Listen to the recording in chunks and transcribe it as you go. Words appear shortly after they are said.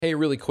Hey,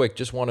 really quick,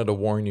 just wanted to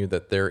warn you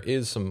that there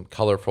is some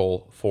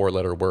colorful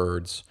four-letter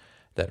words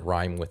that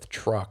rhyme with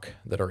truck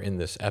that are in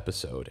this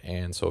episode.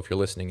 And so if you're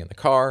listening in the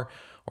car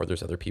or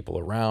there's other people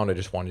around, I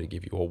just wanted to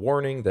give you a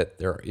warning that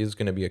there is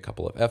going to be a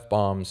couple of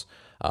F-bombs.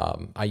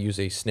 I use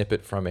a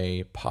snippet from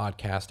a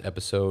podcast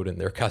episode and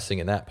they're cussing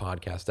in that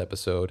podcast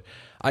episode.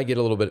 I get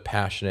a little bit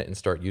passionate and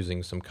start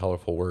using some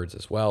colorful words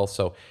as well.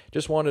 So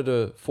just wanted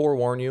to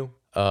forewarn you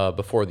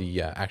before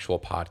the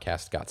actual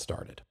podcast got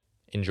started.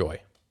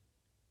 Enjoy.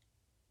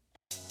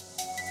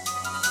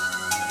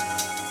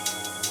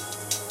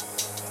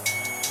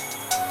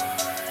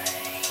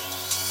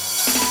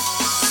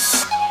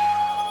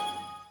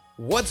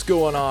 What's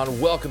going on?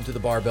 Welcome to the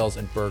Barbells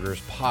and Burgers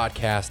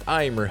podcast.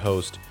 I am your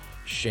host,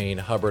 Shane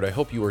Hubbard. I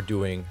hope you are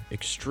doing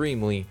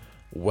extremely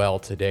well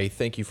today.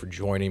 Thank you for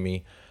joining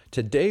me.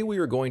 Today we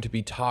are going to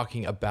be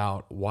talking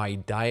about why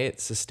diet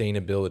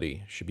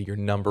sustainability should be your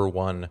number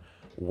one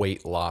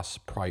weight loss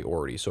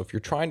priority. So if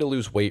you're trying to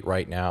lose weight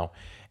right now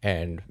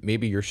and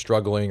maybe you're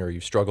struggling or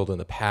you've struggled in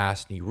the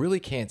past and you really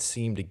can't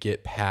seem to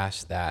get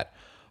past that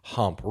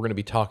hump, we're going to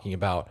be talking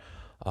about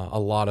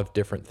a lot of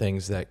different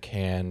things that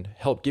can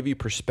help give you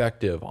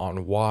perspective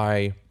on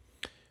why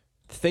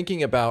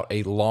thinking about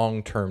a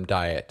long-term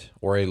diet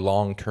or a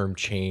long-term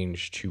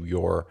change to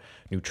your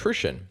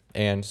nutrition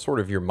and sort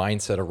of your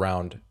mindset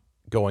around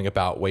going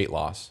about weight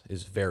loss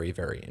is very,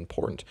 very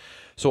important.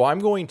 So I'm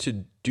going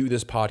to do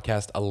this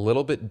podcast a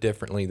little bit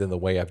differently than the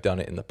way I've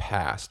done it in the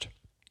past.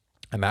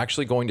 I'm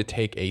actually going to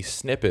take a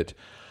snippet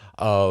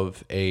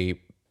of a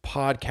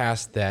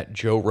podcast that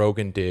Joe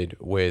Rogan did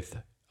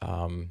with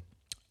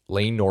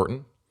Layne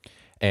Norton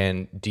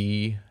and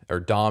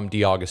Dom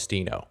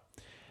D'Agostino.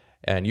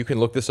 And you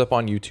can look this up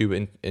on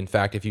YouTube. In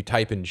fact, if you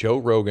type in Joe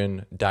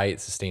Rogan diet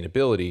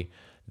sustainability,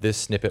 this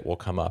snippet will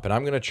come up. And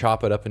I'm going to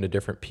chop it up into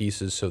different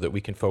pieces so that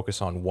we can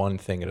focus on one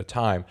thing at a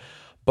time.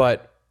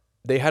 But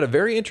they had a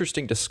very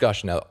interesting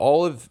discussion. Now,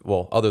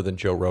 other than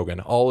Joe Rogan,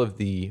 all of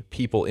the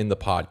people in the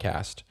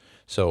podcast,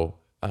 so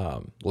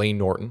Layne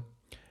Norton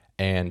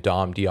and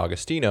Dom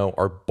D'Agostino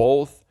are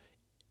both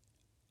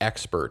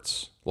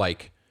experts,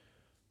 like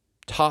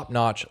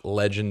top-notch,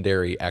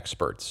 legendary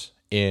experts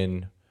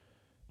in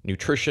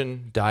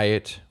nutrition,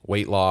 diet,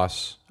 weight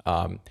loss.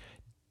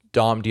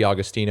 Dom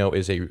D'Agostino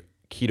is a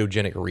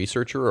ketogenic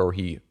researcher, or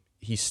he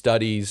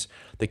studies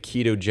the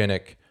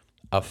ketogenic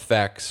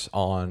effects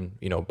on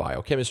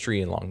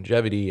biochemistry and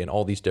longevity and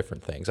all these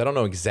different things. I don't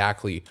know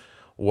exactly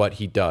what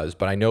he does,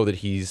 but I know that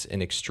he's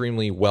an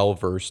extremely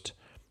well-versed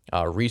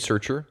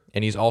researcher,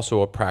 and he's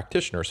also a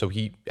practitioner. So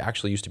he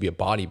actually used to be a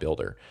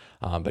bodybuilder,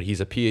 but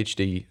he's a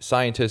PhD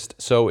scientist.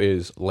 So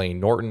is Layne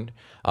Norton.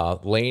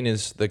 Layne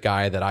is the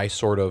guy that I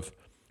sort of,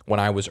 when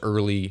I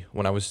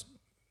was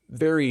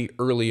very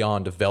early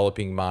on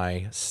developing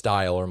my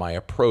style or my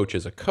approach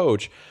as a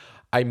coach,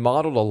 I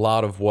modeled a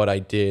lot of what I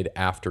did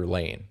after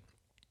Layne.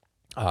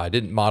 I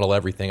didn't model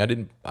everything. I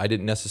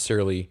didn't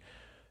necessarily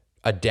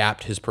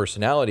adapt his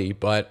personality,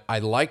 but I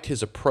liked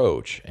his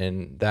approach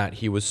and that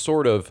he was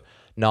sort of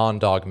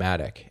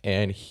non-dogmatic.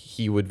 And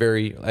he would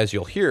as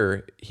you'll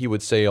hear, he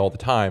would say all the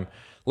time,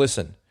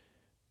 listen,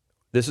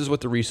 this is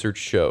what the research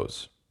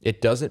shows.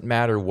 It doesn't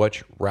matter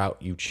which route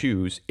you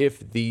choose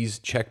if these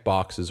check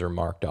boxes are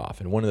marked off.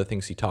 And one of the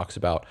things he talks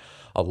about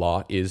a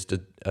lot is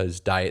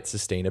diet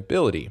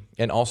sustainability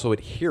and also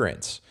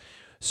adherence.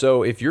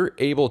 So if you're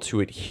able to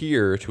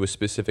adhere to a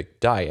specific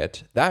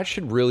diet, that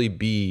should really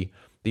be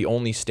the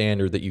only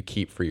standard that you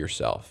keep for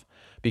yourself,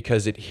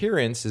 because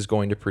adherence is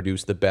going to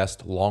produce the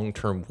best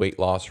long-term weight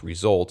loss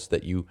results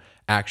that you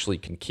actually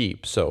can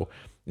keep. So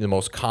the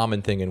most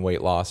common thing in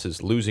weight loss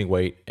is losing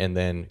weight and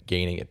then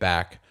gaining it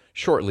back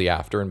shortly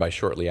after. And by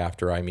shortly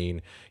after, I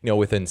mean,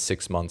 within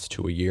 6 months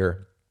to a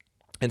year.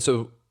 And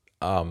so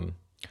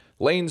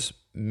Layne's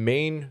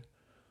main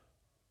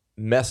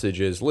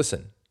message is,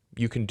 listen,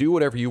 you can do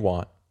whatever you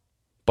want,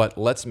 but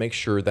let's make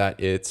sure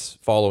that it's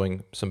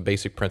following some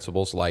basic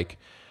principles like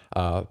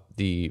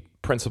the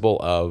principle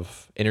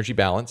of energy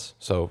balance,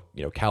 so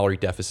calorie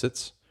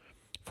deficits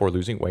for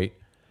losing weight.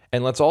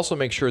 And let's also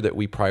make sure that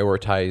we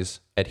prioritize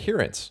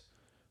adherence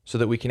so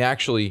that we can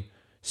actually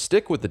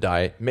stick with the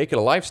diet, make it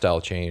a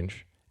lifestyle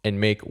change, and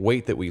make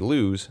weight that we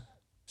lose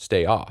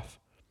stay off.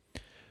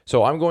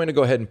 So I'm going to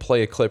go ahead and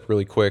play a clip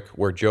really quick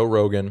where Joe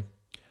Rogan,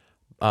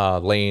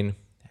 Layne,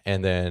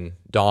 and then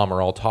Dom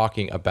are all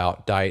talking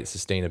about diet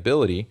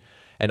sustainability.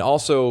 And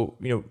also,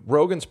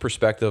 Rogan's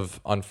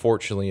perspective,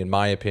 unfortunately, in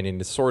my opinion,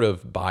 is sort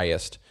of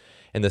biased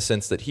in the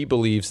sense that he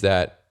believes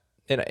that,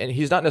 and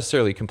he's not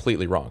necessarily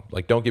completely wrong.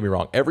 Like, don't get me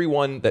wrong.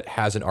 Everyone that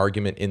has an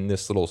argument in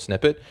this little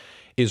snippet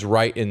is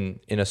right in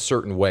a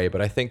certain way.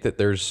 But I think that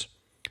there's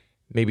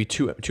maybe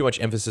too much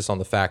emphasis on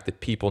the fact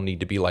that people need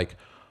to be like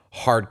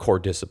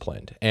hardcore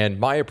disciplined. And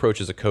my approach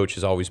as a coach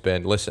has always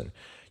been, listen,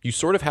 you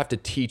sort of have to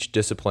teach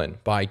discipline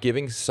by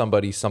giving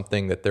somebody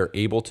something that they're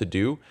able to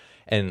do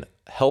and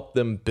help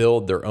them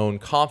build their own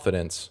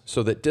confidence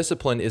so that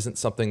discipline isn't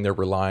something they're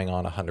relying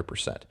on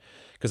 100%.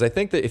 Because I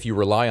think that if you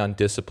rely on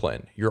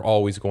discipline, you're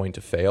always going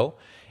to fail.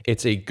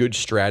 It's a good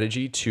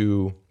strategy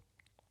to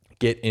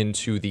get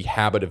into the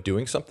habit of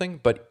doing something,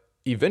 but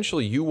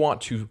eventually you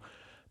want to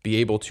be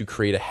able to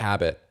create a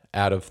habit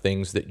out of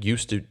things that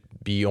used to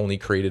be only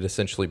created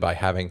essentially by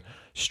having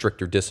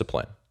stricter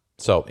discipline.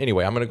 So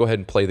anyway, I'm going to go ahead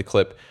and play the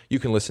clip. You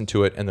can listen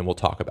to it and then we'll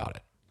talk about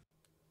it.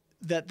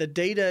 That the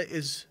data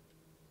is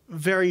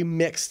very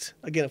mixed.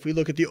 Again, if we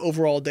look at the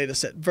overall data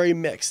set, very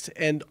mixed,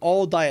 and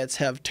all diets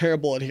have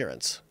terrible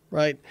adherence,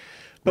 right?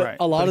 But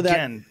a lot of that,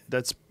 again,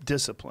 that's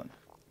discipline.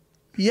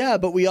 Yeah,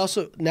 but we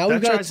also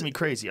that drives me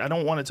crazy. I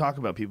don't want to talk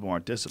about people who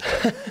aren't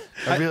disciplined.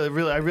 I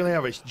really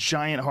have a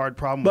giant hard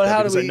problem with that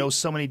because I know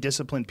so many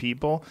disciplined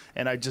people,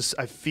 and I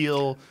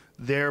feel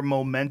their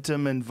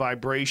momentum and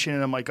vibration,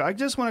 and I'm like, I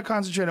just want to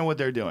concentrate on what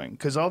they're doing,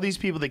 because all these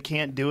people that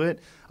can't do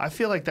it, I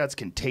feel like that's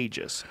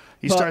contagious.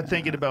 You start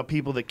thinking about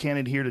people that can't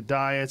adhere to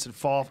diets and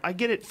fall. I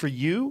get it for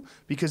you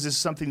because it's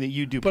something that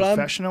you do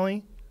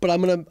professionally.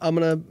 I'm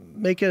gonna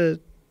make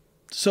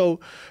so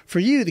for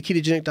you, the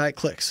ketogenic diet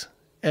clicks.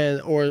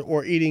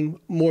 Or eating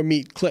more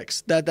meat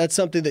clicks. That's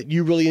something that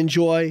you really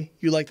enjoy.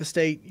 You like the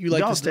state.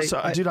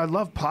 Dude, I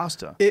love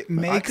pasta. It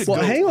makes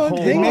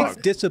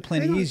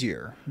discipline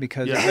easier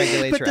because it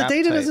regulates your appetite. But the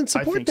data doesn't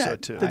support that. So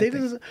too. The data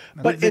doesn't.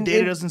 But the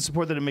data doesn't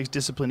support that it makes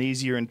discipline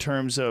easier in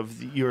terms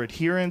of your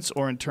adherence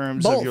or in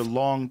terms of your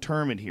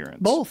long-term adherence.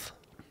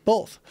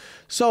 Both.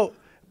 So,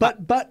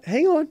 but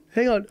hang on.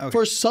 Okay.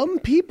 For some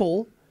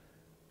people,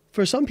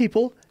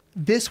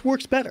 this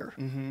works better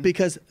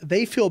because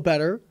they feel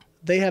better.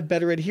 They have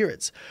better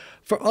adherence.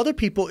 For other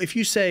people, if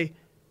you say,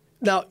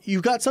 now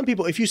you've got some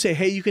people, if you say,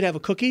 hey, you can have a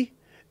cookie,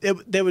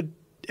 it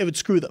would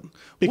screw them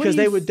because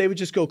they would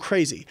just go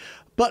crazy.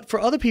 But for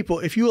other people,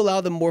 if you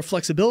allow them more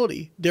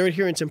flexibility, their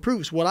adherence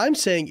improves. What I'm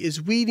saying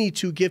is we need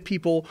to give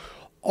people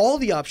all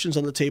the options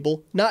on the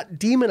table, not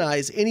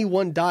demonize any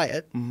one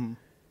diet,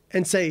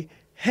 and say,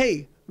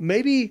 hey,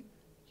 maybe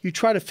you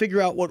try to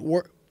figure out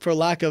for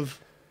lack of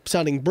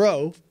sounding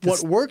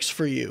what works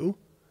for you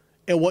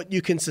and what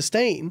you can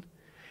sustain.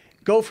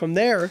 Go from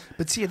there.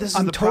 But see, this is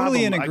I'm the totally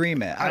problem. in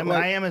agreement.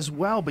 I am as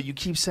well, but you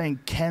keep saying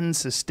can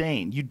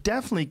sustain. You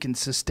definitely can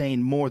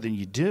sustain more than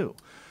you do.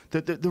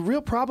 The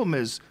real problem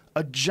is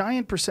a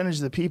giant percentage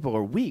of the people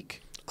are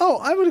weak. Oh,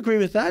 I would agree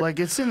with that. Like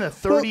it's in the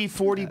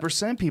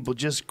 40% people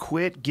just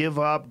quit, give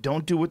up,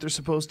 don't do what they're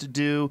supposed to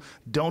do,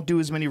 don't do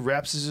as many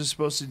reps as they're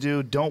supposed to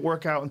do, don't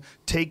work out,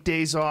 take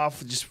days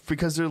off just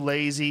because they're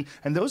lazy.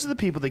 And those are the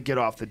people that get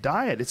off the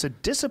diet. It's a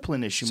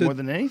discipline issue more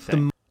than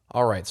anything.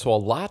 All right, so a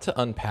lot to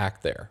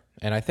unpack there.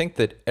 And I think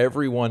that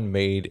everyone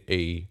made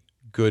a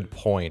good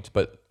point,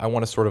 but I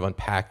want to sort of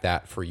unpack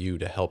that for you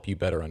to help you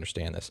better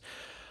understand this.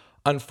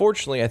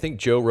 Unfortunately, I think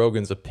Joe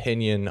Rogan's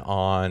opinion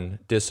on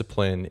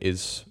discipline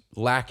is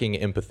lacking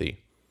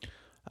empathy.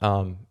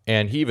 And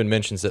he even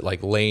mentions that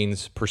like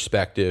Lane's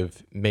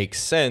perspective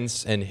makes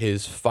sense, and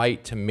his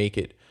fight to make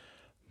it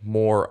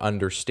more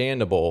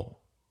understandable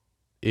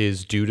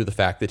is due to the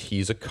fact that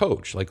he's a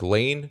coach. Like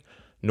Lane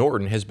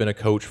Norton has been a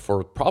coach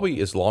for probably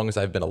as long as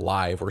I've been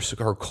alive or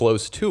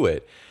close to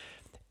it.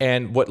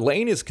 And what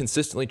Lane is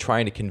consistently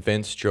trying to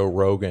convince Joe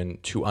Rogan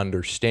to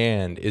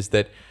understand is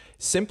that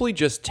simply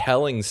just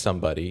telling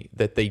somebody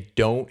that they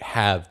don't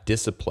have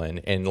discipline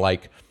and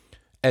like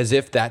as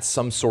if that's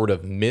some sort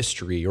of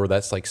mystery or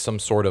that's like some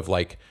sort of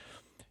like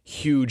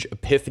huge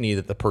epiphany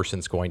that the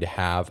person's going to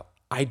have,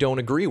 I don't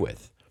agree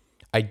with.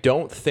 I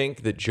don't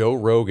think that Joe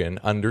Rogan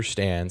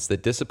understands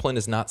that discipline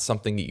is not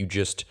something that you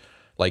just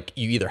like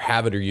you either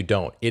have it or you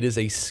don't. It is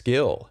a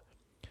skill.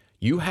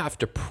 You have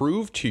to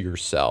prove to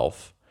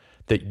yourself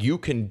that you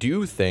can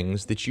do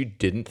things that you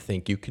didn't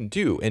think you can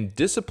do. And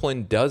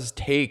discipline does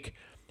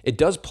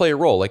play a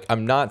role. Like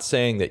I'm not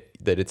saying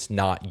that it's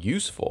not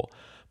useful,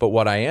 but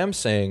what I am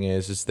saying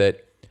is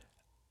that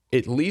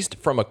at least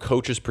from a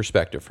coach's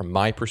perspective, from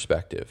my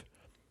perspective,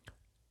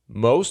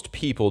 most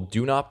people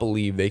do not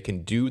believe they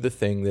can do the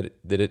thing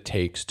that it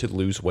takes to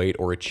lose weight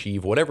or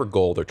achieve whatever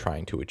goal they're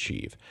trying to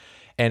achieve.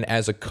 And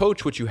as a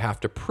coach, what you have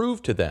to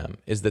prove to them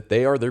is that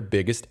they are their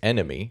biggest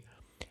enemy,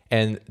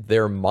 and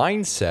their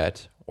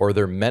mindset or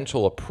their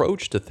mental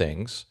approach to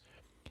things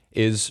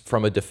is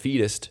from a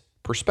defeatist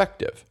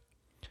perspective.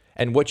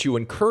 And what you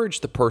encourage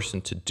the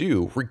person to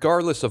do,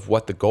 regardless of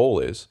what the goal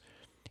is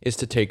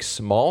to take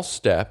small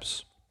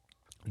steps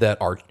that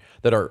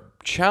are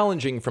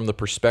challenging from the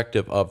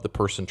perspective of the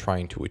person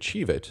trying to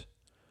achieve it,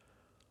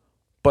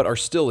 but are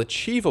still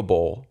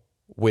achievable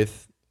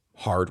with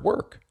hard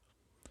work.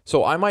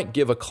 So I might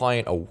give a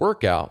client a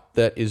workout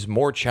that is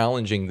more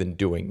challenging than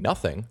doing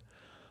nothing,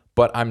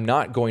 but I'm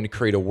not going to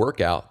create a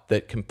workout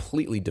that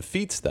completely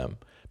defeats them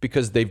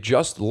because they've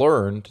just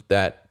learned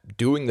that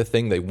doing the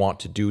thing they want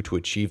to do to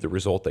achieve the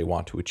result they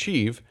want to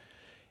achieve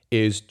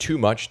is too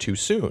much too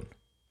soon.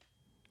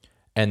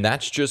 And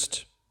that's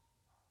just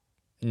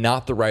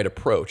not the right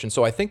approach. And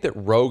so I think that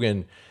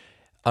Rogan,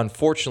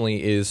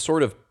 unfortunately, is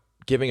sort of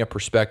giving a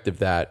perspective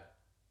that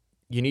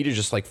you need to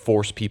just like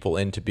force people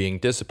into being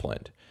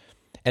disciplined.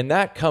 And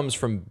that comes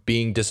from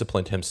being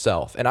disciplined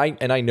himself. And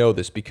I know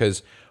this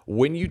because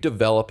when you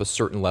develop a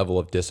certain level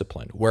of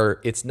discipline, where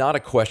it's not a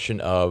question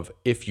of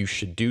if you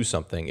should do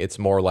something, it's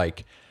more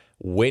like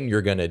when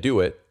you're going to do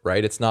it,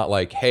 right? It's not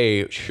like,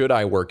 hey, should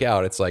I work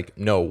out? It's like,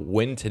 no,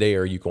 when today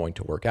are you going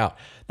to work out?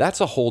 That's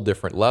a whole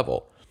different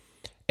level.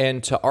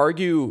 And to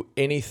argue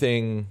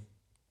anything,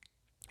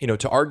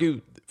 to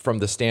argue from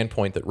the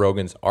standpoint that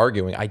Rogan's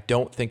arguing, I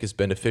don't think is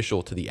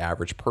beneficial to the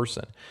average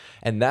person.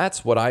 And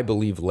that's what I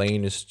believe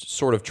Lane is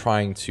sort of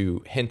trying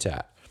to hint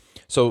at.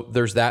 So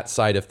there's that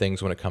side of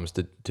things when it comes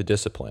to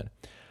discipline.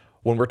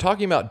 When we're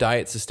talking about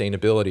diet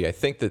sustainability, I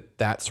think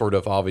that sort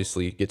of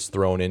obviously gets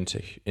thrown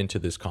into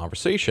this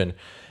conversation.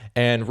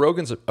 And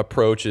Rogan's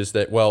approach is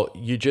that, well,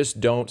 you just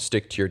don't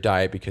stick to your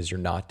diet because you're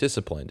not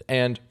disciplined.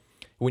 And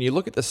when you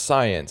look at the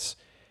science,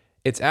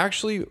 it's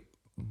actually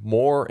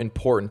more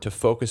important to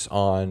focus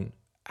on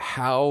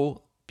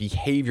how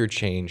behavior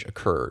change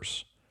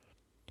occurs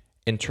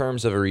in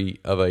terms of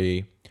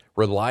a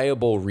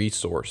reliable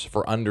resource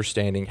for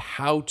understanding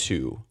how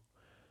to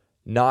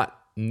not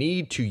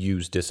need to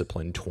use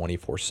discipline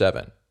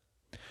 24/7.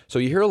 So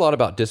you hear a lot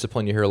about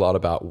discipline, you hear a lot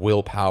about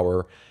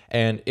willpower,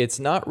 and it's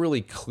not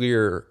really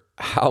clear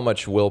how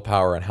much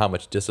willpower and how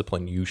much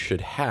discipline you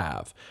should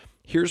have.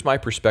 Here's my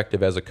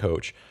perspective as a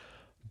coach,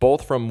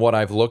 both from what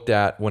I've looked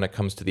at when it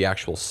comes to the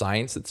actual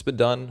science that's been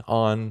done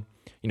on,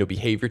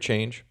 behavior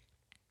change,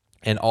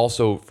 and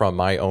also from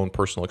my own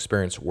personal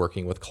experience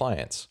working with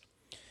clients.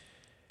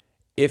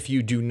 If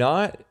you do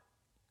not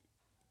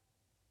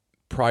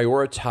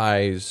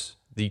prioritize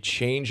the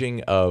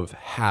changing of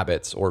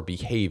habits or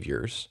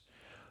behaviors,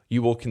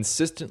 you will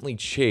consistently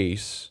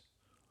chase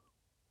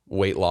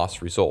weight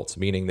loss results,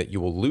 meaning that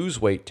you will lose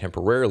weight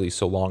temporarily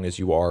so long as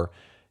you are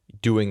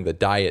doing the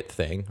diet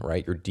thing,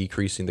 right? You're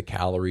decreasing the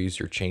calories,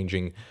 you're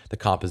changing the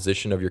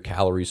composition of your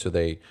calories so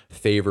they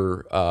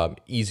favor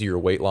easier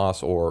weight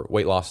loss or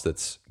weight loss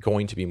that's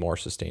going to be more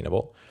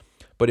sustainable.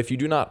 But if you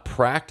do not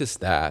practice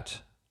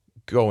that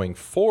going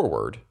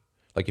forward,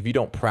 like if you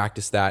don't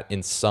practice that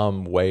in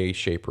some way,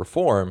 shape, or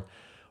form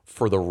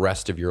for the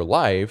rest of your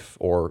life,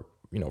 or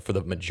for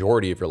the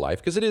majority of your life,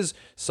 because it is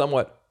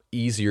somewhat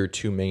easier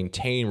to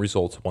maintain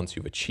results once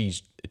you've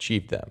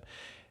achieved them.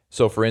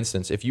 So for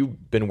instance, if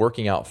you've been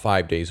working out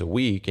 5 days a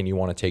week and you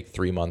want to take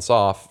 3 months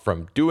off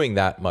from doing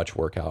that much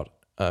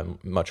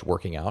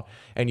working out,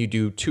 and you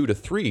do 2 to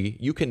 3,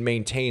 you can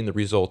maintain the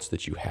results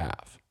that you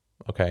have.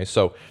 Okay,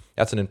 so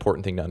that's an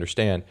important thing to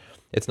understand.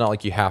 It's not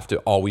like you have to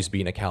always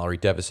be in a calorie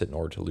deficit in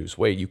order to lose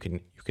weight. You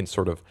can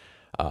sort of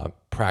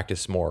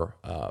practice more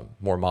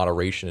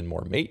moderation and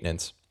more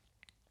maintenance.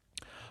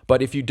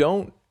 But if you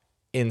don't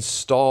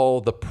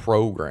install the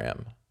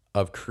program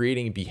of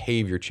creating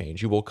behavior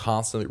change, you will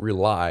constantly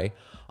rely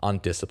on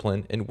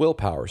discipline and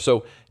willpower.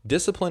 So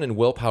discipline and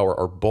willpower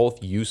are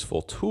both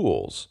useful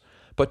tools,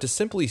 but to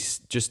simply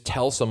just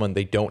tell someone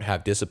they don't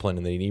have discipline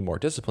and they need more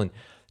discipline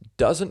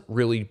doesn't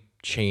really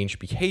change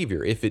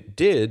behavior. If it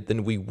did,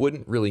 then we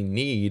wouldn't really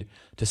need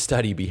to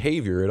study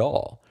behavior at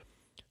all,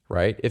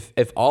 right?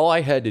 If all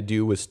I had to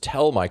do was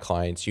tell my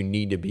clients you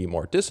need to be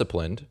more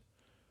disciplined,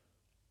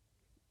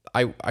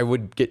 I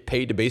would get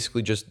paid to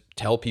basically just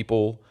tell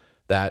people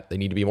that they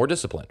need to be more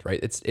disciplined, right?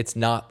 It's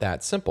not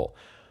that simple.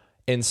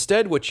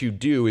 Instead, what you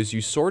do is you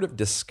sort of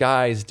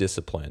disguise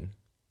discipline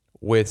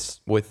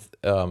with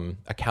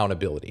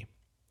accountability.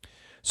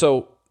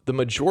 So the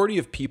majority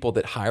of people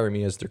that hire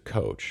me as their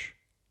coach,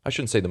 I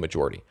shouldn't say the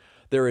majority,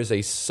 there is a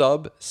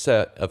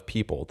subset of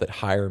people that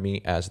hire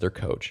me as their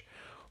coach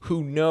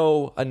who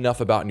know enough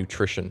about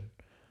nutrition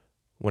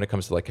when it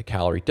comes to like a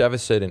calorie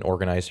deficit and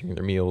organizing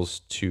their meals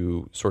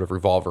to sort of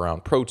revolve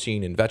around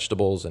protein and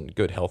vegetables and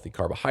good healthy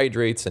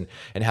carbohydrates and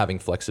having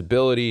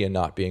flexibility and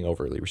not being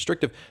overly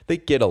restrictive. They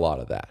get a lot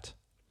of that.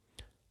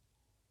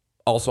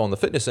 Also on the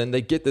fitness end,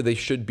 they get that they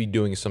should be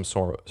doing some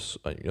form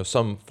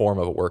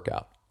of a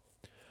workout.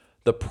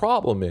 The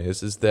problem is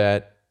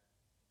that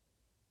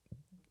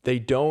they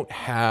don't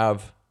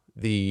have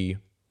the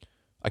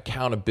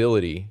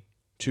accountability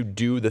to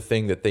do the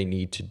thing that they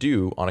need to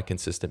do on a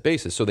consistent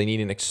basis. So they need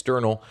an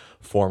external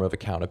form of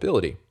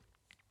accountability.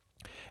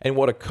 And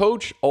what a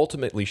coach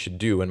ultimately should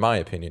do, in my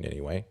opinion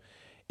anyway,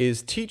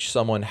 is teach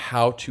someone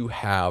how to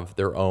have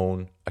their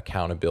own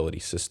accountability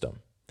system.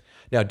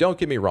 Now, don't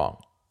get me wrong.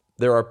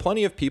 There are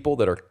plenty of people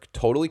that are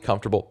totally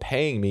comfortable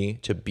paying me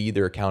to be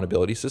their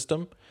accountability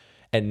system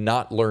and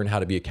not learn how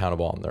to be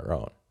accountable on their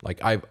own. Like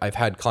I've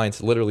had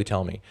clients literally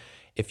tell me,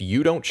 if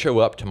you don't show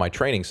up to my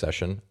training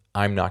session,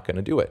 I'm not going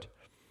to do it.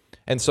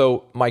 And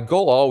so my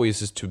goal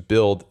always is to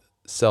build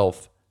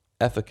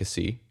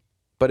self-efficacy,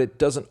 but it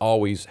doesn't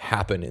always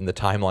happen in the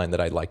timeline that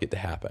I'd like it to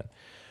happen.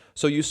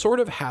 So you sort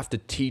of have to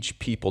teach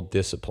people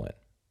discipline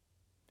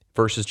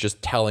versus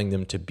just telling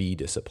them to be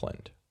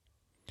disciplined.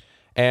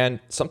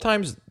 And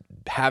sometimes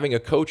having a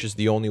coach is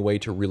the only way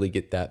to really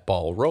get that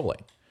ball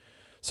rolling.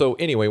 So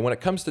anyway, when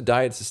it comes to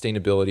diet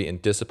sustainability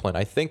and discipline,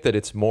 I think that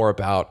it's more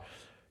about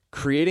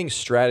creating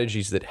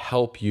strategies that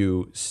help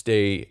you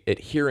stay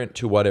adherent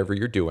to whatever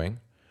you're doing,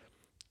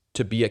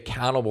 to be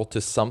accountable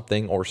to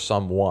something or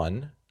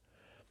someone,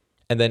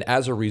 and then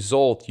as a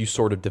result, you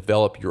sort of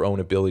develop your own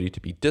ability to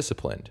be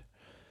disciplined.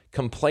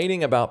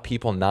 Complaining about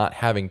people not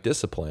having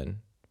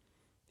discipline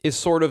is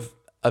sort of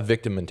a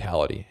victim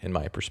mentality in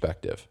my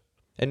perspective.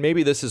 And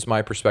maybe this is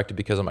my perspective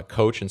because I'm a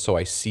coach and so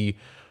I see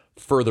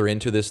further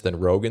into this than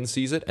Rogan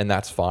sees it, and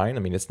that's fine. I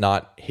mean, it's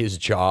not his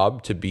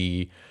job to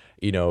be,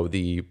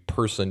 the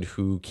person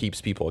who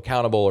keeps people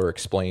accountable or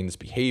explains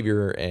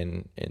behavior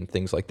and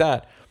things like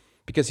that,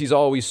 because he's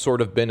always sort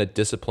of been a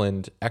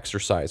disciplined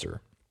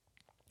exerciser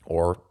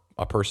or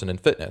a person in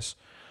fitness.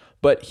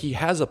 But he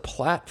has a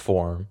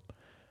platform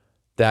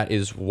that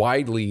is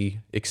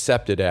widely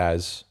accepted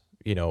as,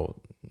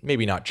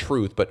 maybe not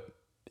truth, but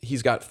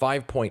he's got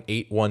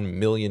 5.81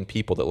 million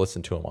people that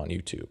listen to him on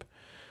YouTube,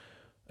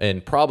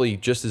 and probably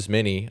just as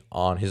many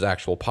on his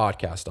actual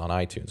podcast on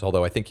iTunes,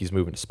 although I think he's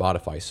moving to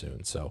Spotify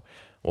soon, so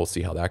we'll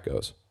see how that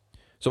goes.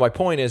 So my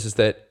point is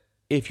that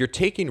if you're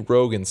taking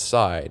Rogan's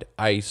side,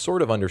 I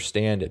sort of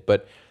understand it,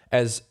 but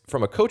as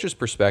from a coach's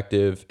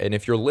perspective, and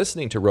if you're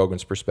listening to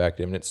Rogan's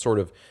perspective and it sort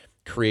of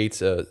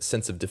creates a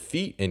sense of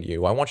defeat in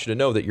you, I want you to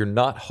know that you're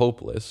not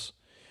hopeless.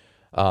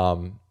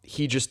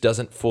 He just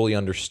doesn't fully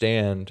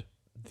understand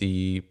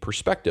the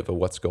perspective of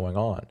what's going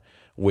on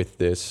with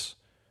this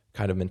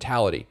kind of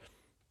mentality.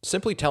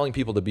 Simply telling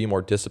people to be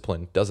more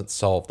disciplined doesn't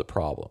solve the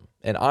problem.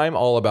 And I'm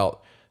all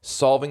about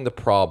solving the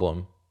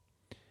problem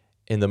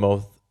in the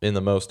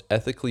most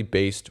ethically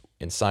based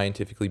and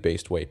scientifically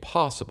based way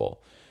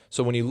possible.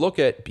 So when you look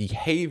at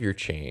behavior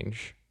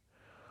change,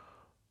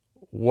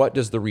 what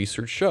does the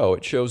research show?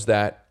 It shows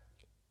that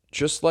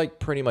just like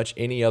pretty much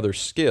any other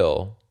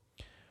skill,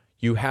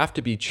 you have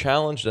to be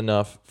challenged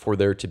enough for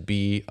there to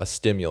be a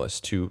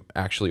stimulus to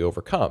actually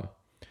overcome.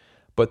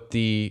 But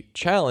the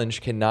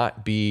challenge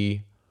cannot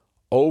be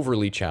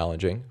overly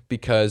challenging,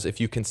 because if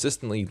you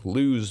consistently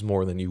lose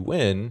more than you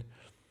win,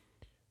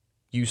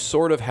 you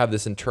sort of have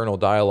this internal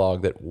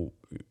dialogue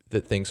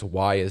that thinks,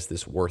 why is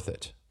this worth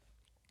it?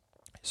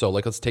 So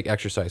let's take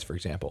exercise, for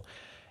example.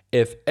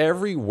 If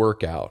every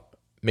workout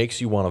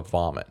makes you want to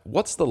vomit,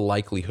 what's the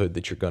likelihood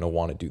that you're going to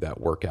want to do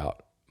that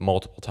workout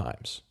multiple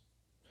times?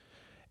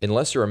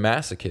 Unless you're a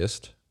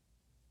masochist,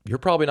 you're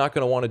probably not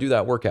going to want to do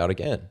that workout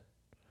again.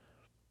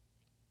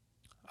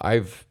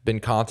 I've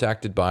been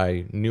contacted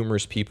by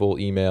numerous people,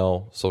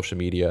 email, social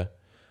media,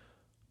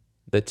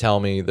 that tell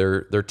me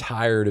they're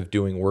tired of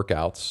doing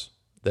workouts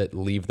that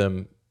leave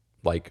them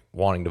like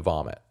wanting to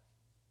vomit.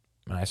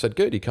 And I said,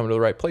 good, you come to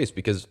the right place,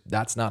 because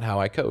that's not how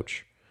I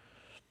coach.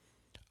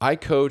 I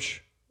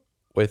coach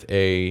with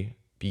a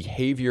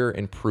behavior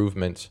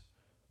improvement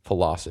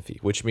philosophy,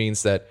 which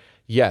means that,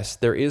 yes,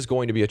 there is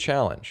going to be a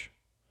challenge,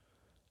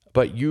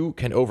 but you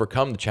can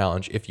overcome the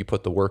challenge if you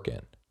put the work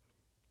in,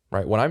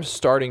 right? When I'm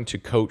starting to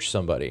coach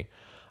somebody,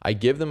 I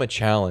give them a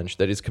challenge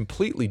that is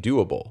completely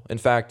doable. In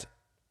fact,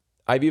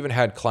 I've even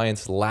had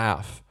clients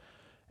laugh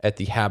at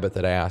the habit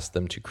that I asked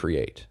them to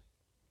create,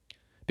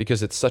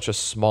 because it's such a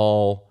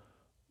small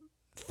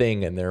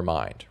thing in their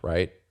mind,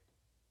 right?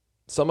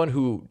 Someone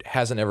who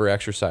hasn't ever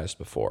exercised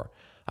before,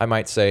 I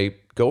might say,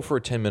 go for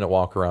a 10-minute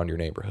walk around your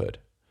neighborhood.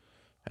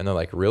 And they're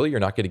like, really? You're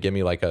not going to give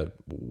me like a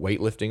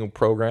weightlifting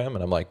program?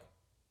 And I'm like,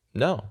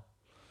 no.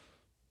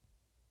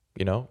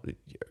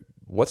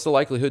 What's the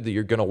likelihood that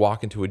you're going to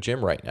walk into a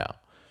gym right now?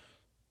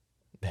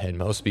 And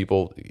most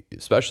people,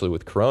 especially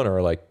with Corona,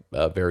 are like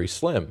very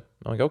slim.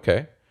 I'm like,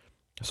 okay.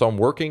 So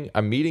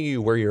I'm meeting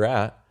you where you're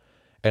at,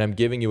 and I'm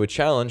giving you a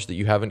challenge that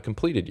you haven't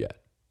completed yet.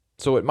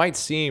 So it might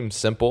seem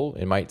simple,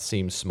 it might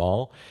seem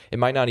small, it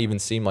might not even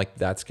seem like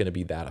that's going to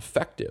be that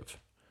effective.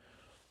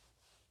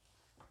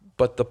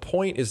 But the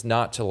point is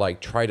not to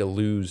try to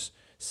lose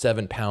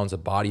 7 pounds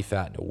of body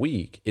fat in a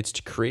week. It's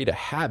to create a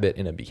habit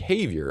and a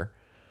behavior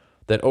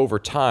that over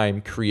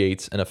time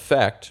creates an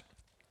effect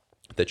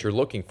that you're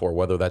looking for,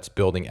 whether that's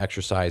building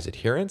exercise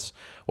adherence,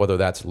 whether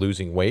that's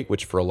losing weight,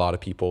 which for a lot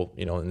of people,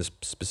 in this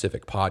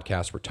specific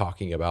podcast, we're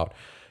talking about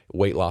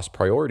weight loss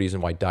priorities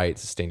and why diet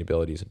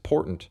sustainability is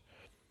important.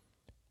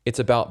 It's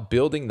about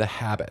building the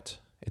habit.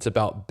 It's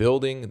about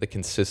building the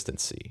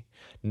consistency,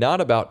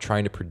 not about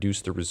trying to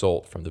produce the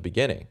result from the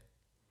beginning.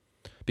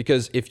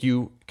 Because if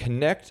you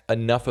connect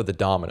enough of the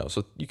dominoes,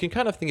 so you can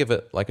kind of think of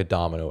it like a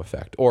domino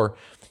effect, or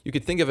you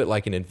could think of it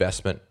like an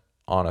investment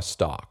on a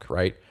stock,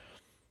 right?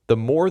 The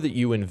more that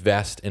you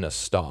invest in a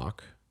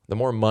stock, the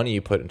more money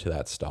you put into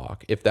that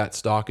stock. If that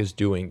stock is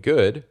doing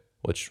good,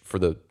 which for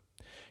the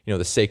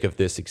sake of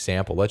this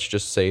example, let's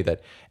just say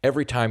that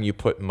every time you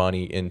put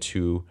money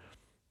into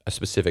a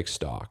specific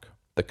stock,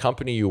 the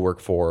company you work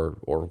for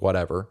or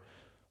whatever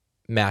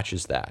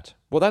matches that.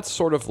 Well, that's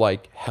sort of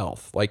like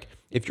health. Like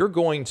if you're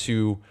going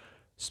to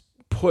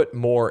put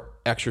more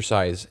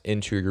exercise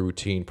into your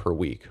routine per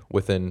week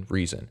within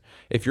reason,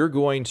 if you're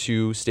going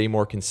to stay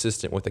more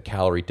consistent with a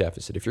calorie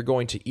deficit, if you're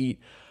going to eat,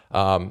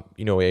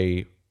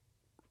 a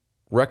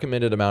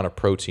recommended amount of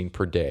protein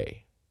per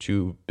day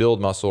to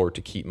build muscle or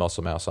to keep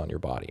muscle mass on your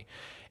body,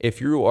 if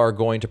you are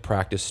going to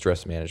practice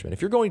stress management,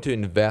 if you're going to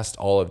invest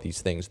all of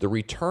these things, the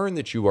return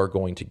that you are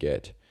going to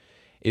get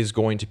is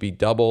going to be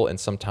double, and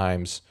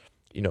sometimes,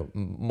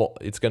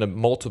 it's going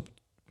to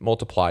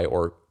multiply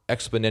or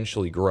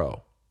exponentially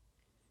grow.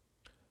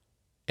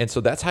 And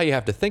so that's how you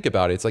have to think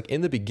about it. It's like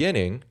in the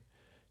beginning,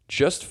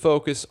 just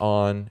focus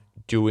on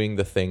doing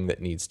the thing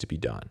that needs to be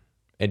done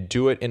and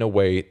do it in a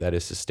way that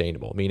is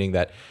sustainable, meaning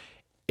that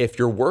if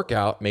your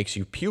workout makes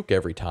you puke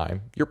every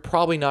time, you're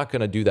probably not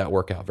going to do that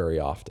workout very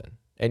often.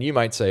 And you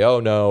might say, oh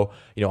no,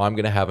 I'm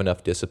going to have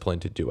enough discipline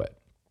to do it.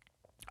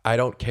 I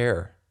don't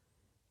care.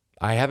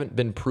 I haven't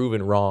been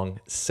proven wrong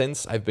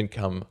since I've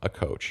become a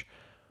coach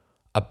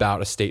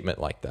about a statement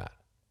like that.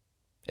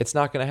 It's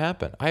not going to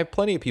happen. I have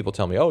plenty of people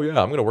tell me, oh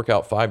yeah, I'm going to work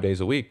out 5 days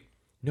a week.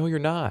 No, you're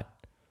not.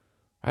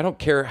 I don't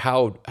care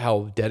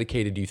how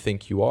dedicated you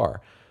think you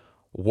are.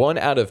 1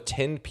 out of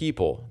 10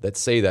 people that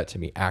say that to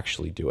me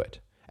actually do it.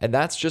 And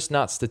that's just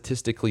not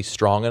statistically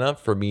strong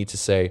enough for me to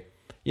say,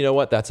 you know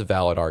what, that's a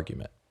valid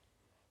argument.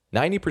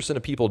 90%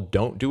 of people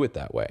don't do it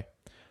that way.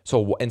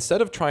 So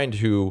instead of trying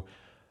to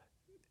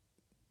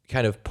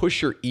kind of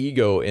push your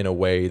ego in a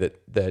way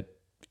that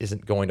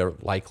isn't going to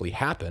likely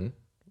happen,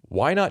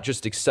 why not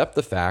just accept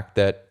the fact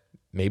that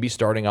maybe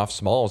starting off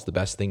small is the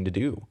best thing to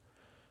do?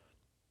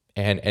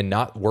 And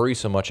not worry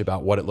so much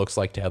about what it looks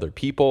like to other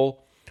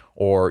people,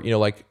 or,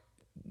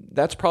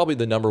 that's probably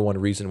the number one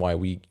reason why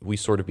we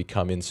sort of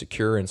become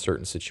insecure in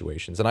certain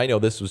situations. And I know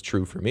this was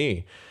true for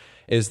me,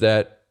 is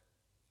that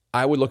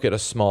I would look at a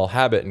small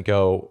habit and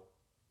go,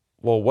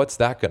 well, what's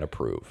that going to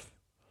prove?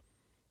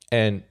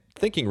 And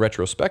thinking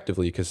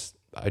retrospectively, because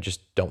I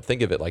just don't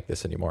think of it like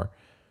this anymore,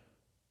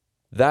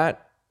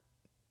 that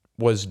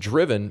was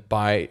driven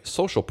by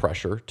social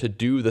pressure to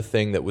do the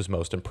thing that was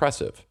most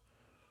impressive,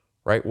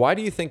 right? Why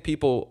do you think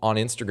people on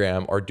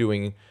Instagram are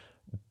doing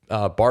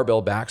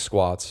barbell back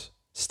squats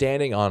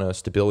standing on a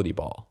stability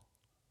ball?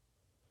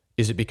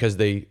 Is it because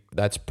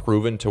that's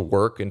proven to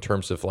work in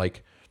terms of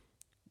like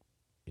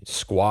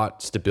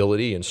squat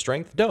stability and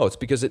strength? No, it's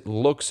because it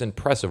looks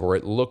impressive, or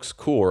it looks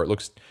cool, or it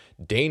looks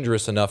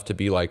dangerous enough to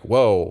be like,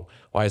 whoa,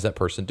 why is that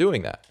person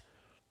doing that?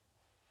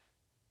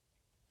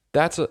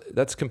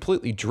 That's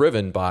completely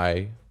driven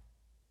by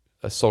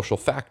a social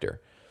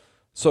factor.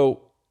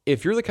 So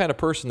if you're the kind of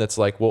person that's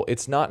like, well,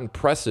 it's not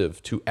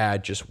impressive to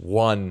add just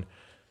one,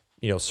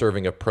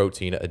 serving of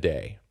protein a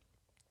day,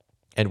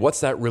 and what's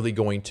that really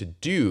going to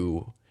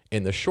do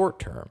in the short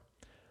term?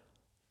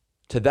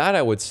 To that,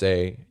 I would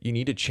say you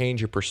need to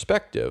change your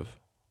perspective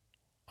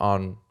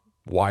on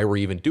why we're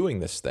even doing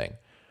this thing.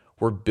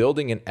 We're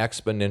building an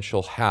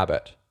exponential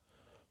habit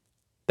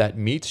that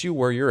meets you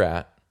where you're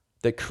at,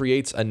 that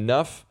creates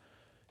enough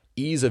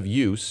ease of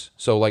use.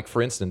 So like,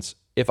 for instance,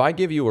 if I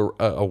give you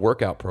a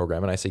workout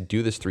program and I say,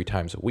 do this 3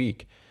 times a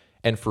week,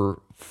 and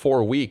for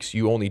 4 weeks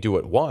you only do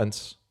it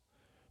once,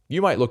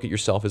 you might look at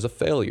yourself as a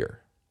failure.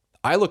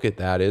 I look at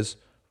that as,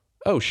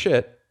 oh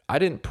shit, I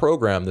didn't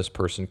program this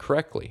person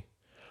correctly.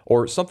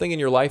 Or something in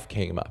your life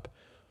came up.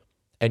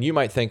 And you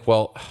might think,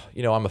 well,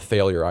 I'm a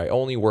failure. I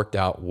only worked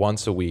out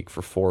once a week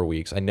for 4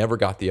 weeks. I never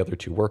got the other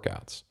 2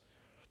 workouts.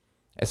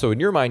 And so in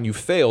your mind, you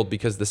failed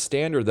because the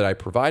standard that I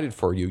provided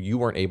for you, you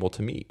weren't able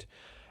to meet.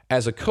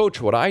 As a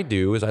coach, what I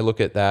do is I look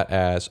at that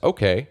as,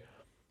 okay,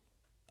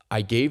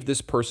 I gave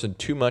this person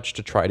too much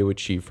to try to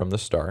achieve from the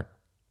start.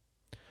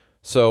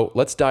 So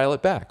let's dial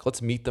it back.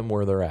 Let's meet them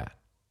where they're at.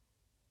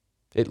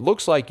 It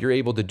looks like you're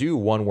able to do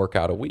 1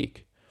 workout a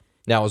week.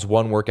 Now, is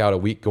 1 workout a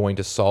week going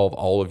to solve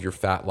all of your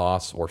fat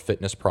loss or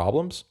fitness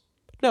problems?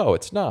 No,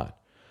 it's not.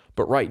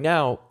 But right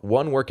now,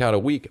 1 workout a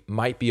week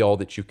might be all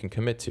that you can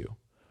commit to.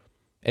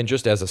 And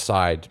just as a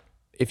side,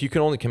 if you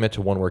can only commit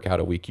to 1 workout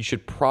a week, you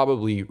should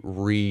probably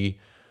reevaluate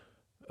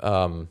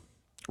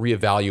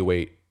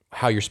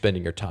how you're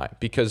spending your time,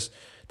 because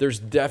there's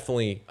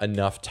definitely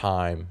enough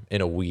time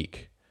in a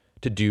week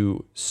to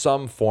do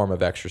some form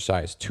of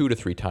exercise 2 to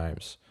 3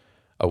 times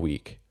a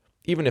week,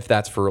 even if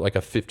that's for like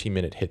a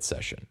 15-minute HIIT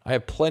session. I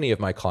have plenty of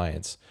my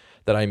clients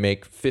that I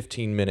make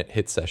 15-minute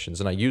HIIT sessions,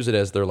 and I use it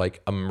as their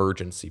like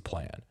emergency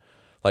plan.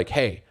 Like,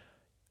 hey,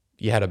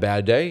 you had a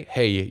bad day.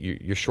 Hey,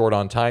 you're short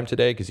on time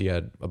today because you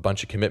had a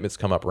bunch of commitments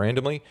come up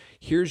randomly.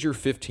 Here's your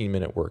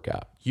 15-minute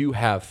workout. You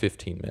have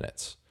 15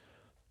 minutes.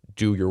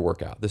 Do your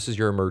workout. This is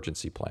your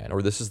emergency plan,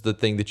 or this is the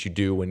thing that you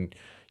do when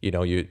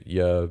you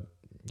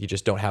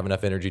just don't have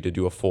enough energy to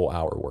do a full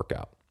hour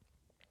workout.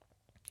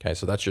 Okay,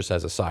 so that's just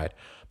as a side.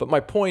 But my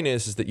point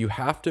is that you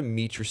have to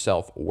meet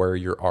yourself where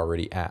you're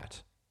already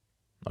at.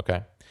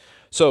 Okay,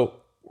 so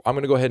I'm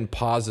going to go ahead and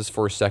pause this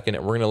for a second,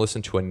 and we're going to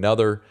listen to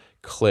another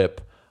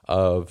clip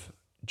of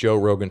Joe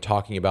Rogan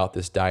talking about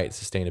this diet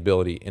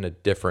sustainability in a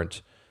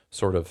different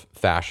sort of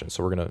fashion.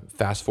 So we're going to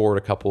fast forward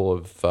a couple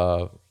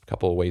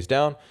of ways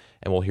down,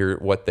 and we'll hear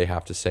what they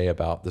have to say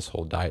about this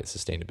whole diet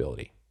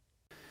sustainability.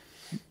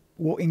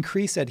 Will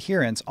increase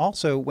adherence.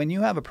 Also, when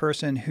you have a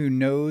person who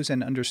knows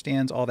and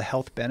understands all the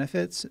health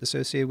benefits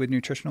associated with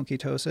nutritional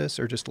ketosis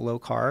or just low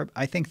carb,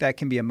 I think that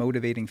can be a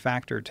motivating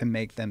factor to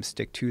make them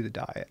stick to the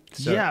diet.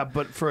 So, yeah,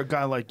 but for a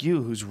guy like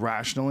you who's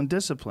rational and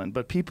disciplined,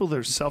 but people that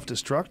are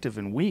self-destructive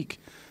and weak,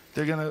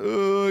 they're going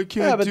to, I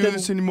can't do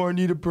this anymore. I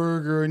need a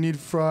burger. I need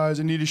fries.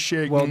 I need a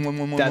shake. Well,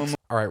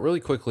 all right, really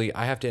quickly,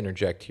 I have to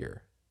interject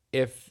here.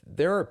 If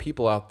there are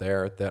people out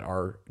there that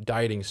are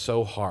dieting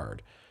so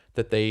hard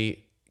that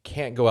they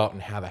can't go out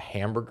and have a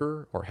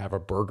hamburger or have a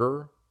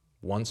burger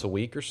once a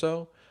week or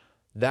so,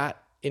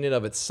 that in and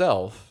of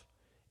itself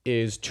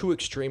is too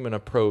extreme an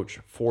approach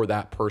for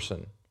that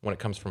person when it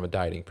comes from a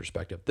dieting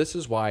perspective. This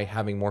is why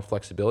having more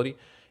flexibility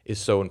is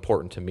so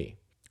important to me.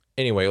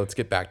 Anyway, let's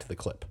get back to the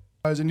clip.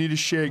 Guys, I need a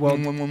shake. Well,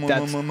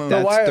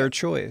 that's their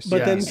choice.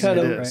 But Yes, then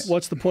it is.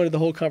 what's the point of the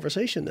whole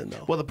conversation then,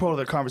 though? Well, the point of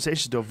the conversation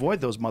is to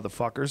avoid those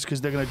motherfuckers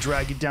because they're going to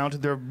drag you down to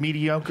their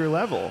mediocre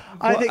level.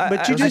 I think,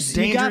 but you just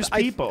dangerous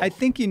people. I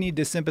think you need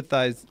to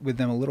sympathize with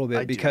them a little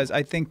bit because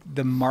I think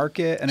the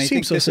market, and I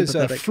think Seems so this is a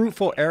sympathetic.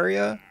 fruitful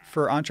area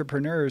for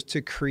entrepreneurs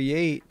to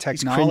create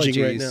cringing right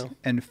technologies now.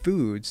 and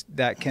foods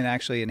that can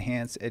actually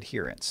enhance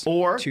adherence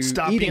Or to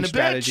stop eating being a bitch.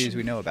 strategies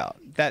we know about.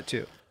 That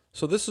too.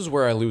 So this is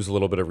where I lose a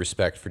little bit of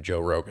respect for Joe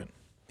Rogan.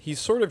 He's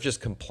sort of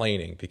just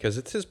complaining because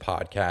it's his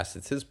podcast,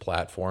 it's his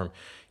platform.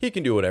 He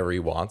can do whatever he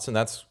wants, and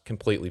that's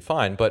completely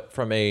fine. But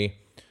from an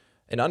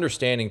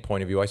understanding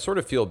point of view, I sort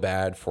of feel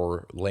bad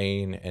for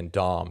Lane and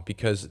Dom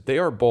because they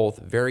are both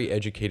very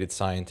educated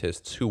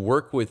scientists who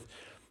work with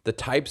the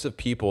types of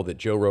people that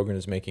Joe Rogan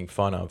is making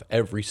fun of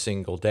every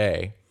single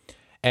day.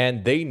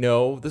 And they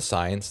know the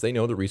science, they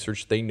know the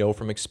research, they know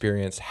from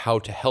experience how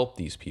to help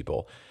these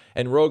people.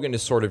 And Rogan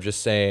is sort of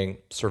just saying,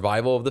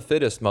 survival of the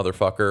fittest,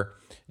 motherfucker.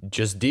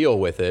 Just deal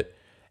with it.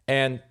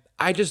 And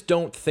I just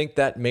don't think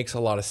that makes a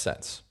lot of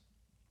sense.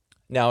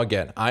 Now,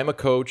 again, I'm a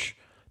coach.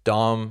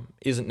 Dom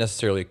isn't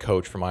necessarily a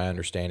coach from my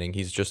understanding.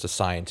 He's just a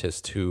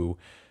scientist who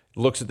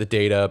looks at the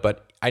data,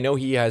 but I know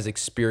he has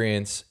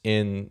experience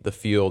in the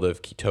field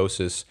of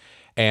ketosis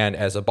and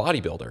as a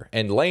bodybuilder.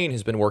 And Lane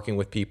has been working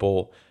with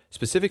people,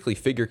 specifically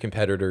figure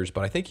competitors,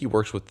 but I think he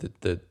works with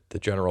the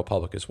general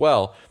public as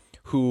well,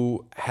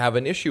 who have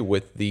an issue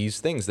with these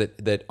things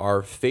that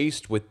are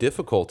faced with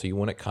difficulty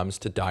when it comes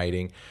to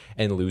dieting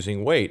and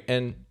losing weight.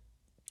 And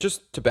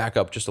just to back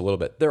up just a little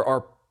bit,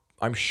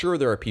 I'm sure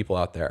there are people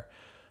out there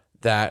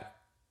that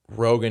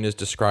Rogan is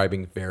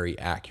describing very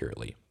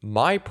accurately.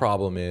 My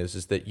problem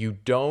is that you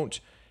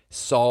don't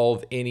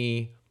solve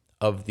any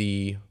of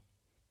the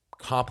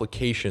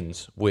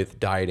complications with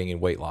dieting and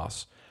weight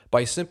loss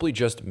by simply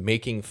just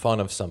making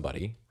fun of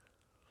somebody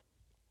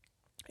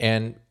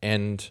and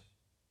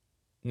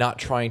not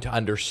trying to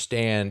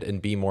understand and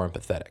be more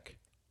empathetic.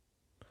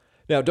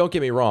 Now, don't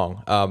get me wrong.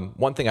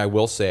 One thing I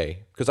will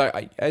say, because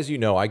I, as you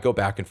know, I go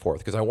back and forth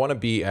because I want to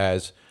be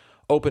as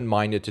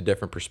open-minded to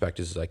different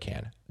perspectives as I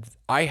can.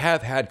 I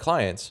have had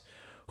clients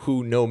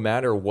who, no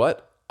matter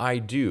what I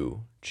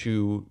do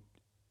to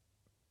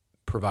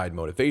provide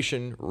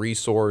motivation,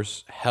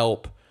 resource,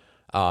 help,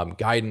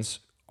 guidance,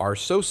 are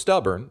so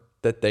stubborn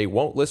that they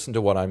won't listen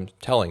to what I'm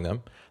telling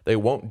them. They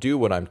won't do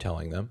what I'm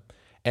telling them.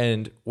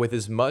 And with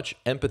as much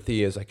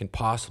empathy as I can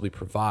possibly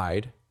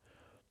provide,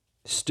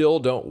 still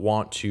don't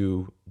want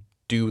to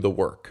do the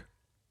work.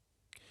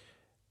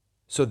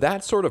 So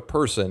that sort of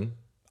person,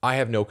 I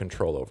have no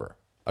control over.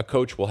 A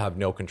coach will have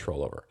no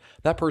control over.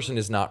 That person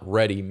is not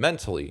ready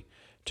mentally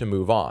to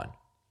move on.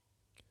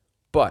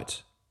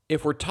 But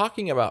if we're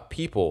talking about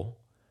people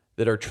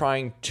that are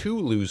trying to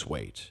lose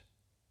weight,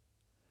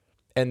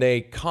 and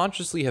they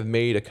consciously have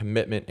made a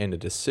commitment and a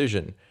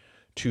decision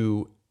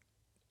to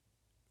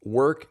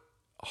work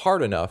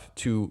hard enough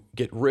to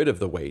get rid of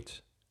the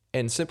weight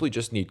and simply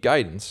just need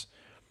guidance,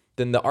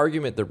 then the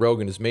argument that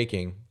Rogan is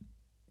making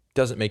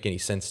doesn't make any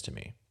sense to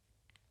me.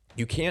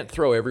 You can't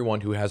throw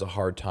everyone who has a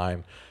hard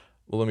time,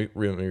 well, let me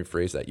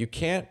rephrase that. You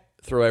can't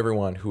throw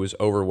everyone who is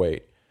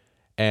overweight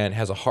and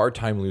has a hard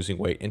time losing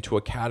weight into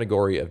a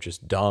category of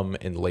just dumb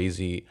and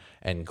lazy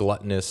and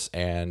gluttonous,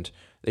 and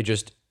they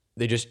just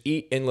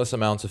eat endless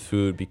amounts of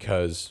food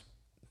because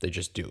they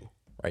just do,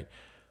 right?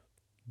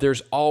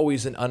 There's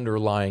always an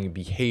underlying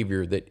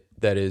behavior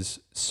that is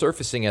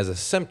surfacing as a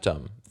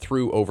symptom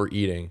through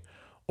overeating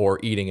or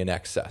eating in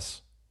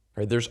excess,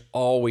 right? There's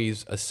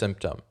always a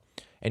symptom.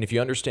 And if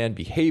you understand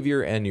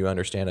behavior and you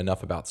understand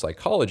enough about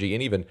psychology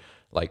and even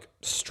like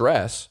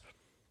stress,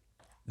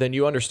 then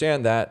you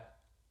understand that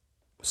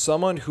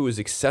someone who is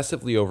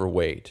excessively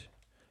overweight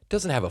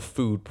doesn't have a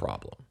food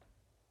problem.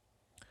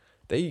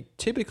 They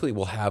typically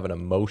will have an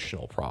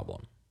emotional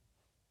problem.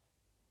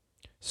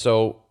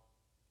 So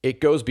it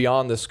goes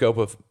beyond the scope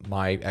of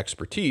my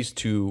expertise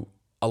to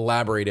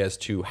elaborate as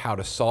to how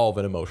to solve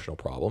an emotional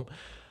problem.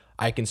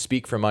 I can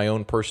speak from my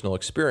own personal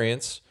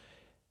experience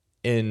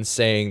in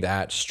saying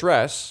that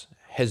stress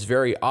has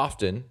very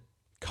often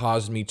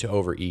caused me to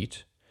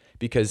overeat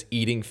because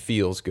eating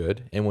feels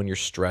good. And when you're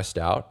stressed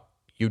out,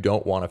 you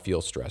don't want to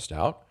feel stressed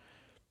out.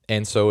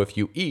 And so if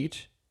you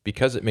eat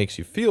because it makes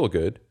you feel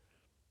good,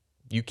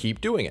 you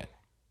keep doing it.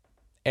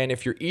 And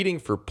if you're eating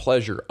for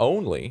pleasure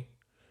only,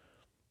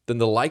 then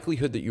the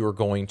likelihood that you are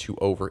going to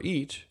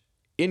overeat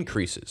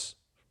increases.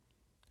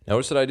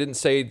 Notice that I didn't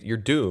say you're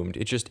doomed.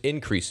 It just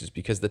increases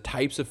because the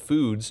types of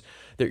foods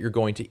that you're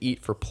going to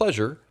eat for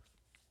pleasure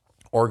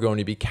are going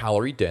to be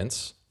calorie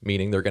dense,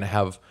 meaning they're going to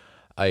have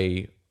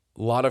a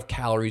lot of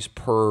calories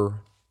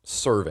per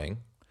serving.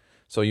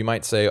 So you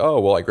might say,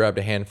 oh, well, I grabbed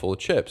a handful of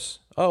chips.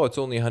 Oh, it's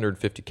only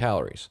 150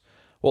 calories.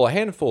 Well, a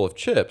handful of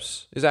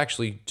chips is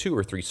actually 2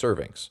 or 3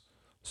 servings.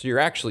 So you're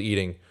actually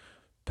eating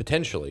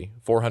potentially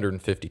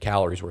 450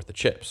 calories worth of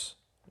chips.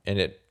 And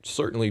it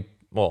certainly,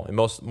 well, it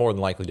more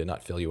than likely did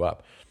not fill you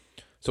up.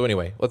 So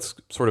anyway, let's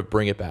sort of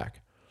bring it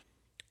back.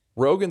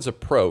 Rogan's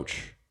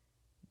approach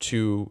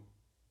to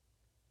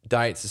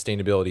diet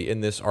sustainability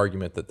in this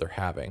argument that they're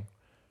having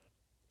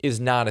is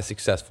not a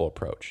successful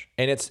approach.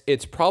 And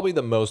it's probably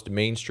the most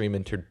mainstream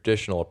and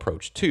traditional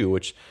approach too,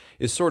 which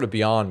is sort of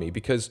beyond me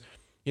because,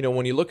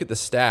 when you look at the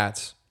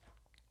stats,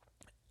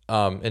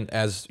 and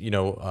as,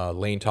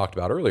 Lane talked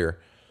about earlier,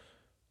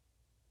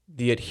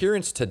 the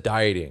adherence to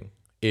dieting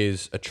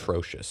is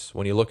atrocious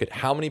when you look at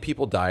how many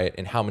people diet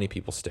and how many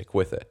people stick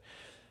with it.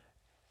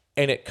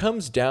 And it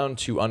comes down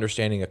to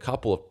understanding a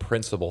couple of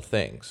principal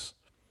things.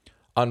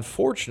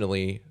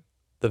 Unfortunately,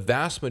 the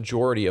vast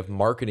majority of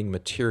marketing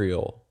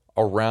material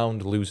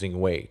around losing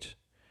weight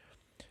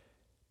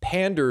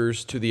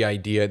panders to the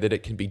idea that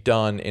it can be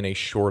done in a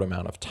short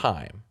amount of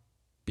time.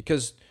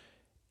 Because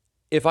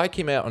if I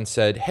came out and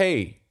said,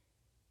 hey,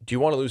 do you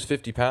want to lose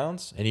 50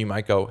 pounds? And you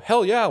might go,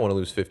 hell yeah, I want to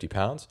lose 50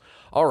 pounds.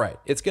 All right,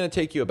 it's going to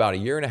take you about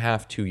 1.5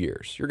 years, 2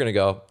 years. You're going to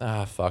go,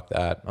 fuck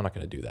that. I'm not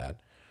going to do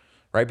that,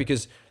 right?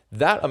 Because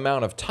that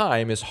amount of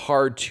time is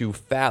hard to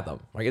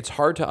fathom. Like it's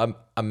hard to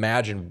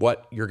imagine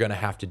what you're going to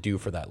have to do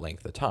for that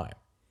length of time.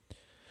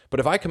 But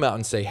if I come out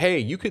and say, hey,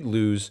 you could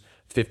lose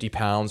 50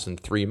 pounds in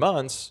 3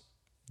 months,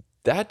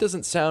 that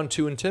doesn't sound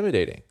too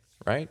intimidating,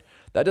 right?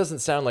 That doesn't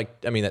sound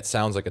like, that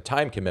sounds like a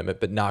time commitment,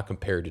 but not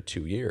compared to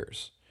 2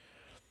 years.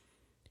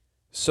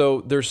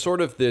 So there's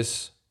sort of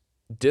this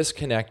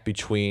disconnect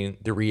between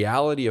the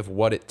reality of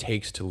what it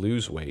takes to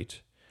lose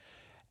weight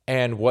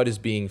and what is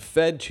being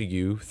fed to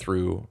you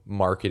through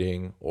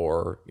marketing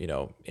or,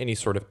 any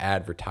sort of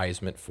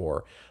advertisement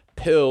for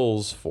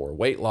pills, for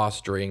weight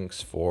loss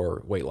drinks,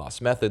 for weight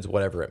loss methods,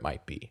 whatever it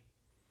might be.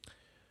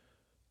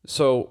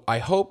 So I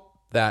hope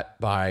that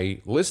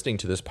by listening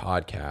to this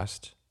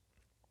podcast,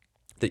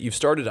 that you've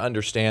started to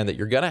understand that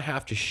you're going to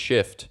have to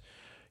shift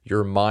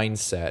your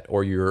mindset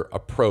or your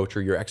approach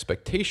or your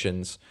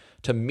expectations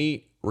to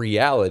meet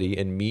reality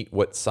and meet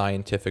what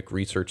scientific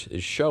research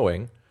is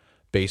showing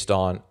based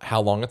on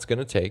how long it's going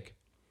to take,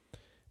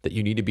 that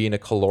you need to be in a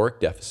caloric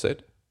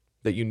deficit,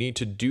 that you need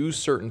to do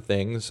certain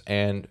things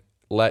and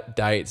let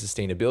diet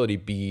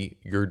sustainability be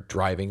your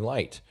driving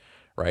light,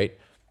 right?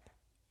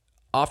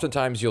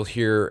 Oftentimes you'll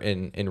hear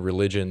in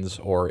religions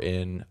or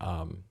in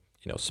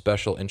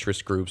special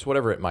interest groups,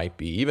 whatever it might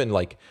be, even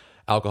like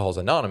Alcohol's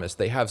Anonymous,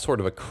 they have sort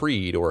of a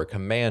creed or a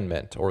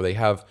commandment, or they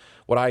have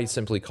what I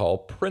simply call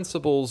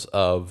principles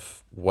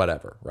of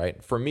whatever,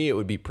 right? For me, it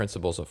would be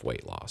principles of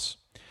weight loss.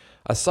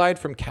 Aside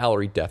from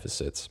calorie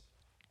deficits,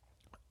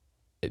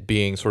 it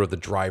being sort of the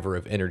driver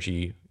of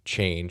energy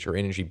change or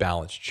energy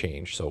balance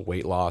change, so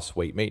weight loss,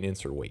 weight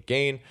maintenance, or weight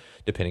gain,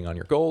 depending on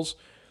your goals.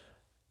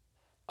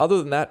 Other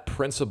than that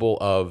principle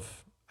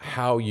of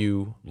how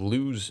you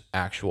lose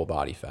actual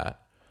body fat,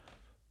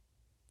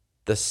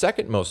 the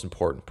second most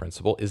important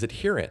principle is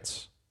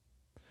adherence,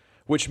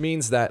 which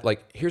means that,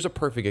 here's a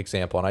perfect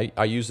example, and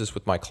I use this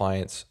with my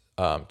clients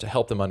to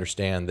help them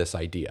understand this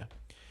idea.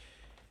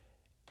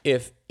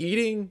 If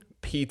eating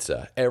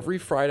pizza every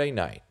Friday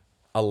night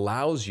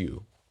allows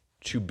you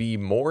to be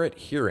more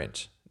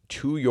adherent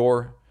to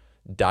your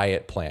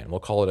diet plan,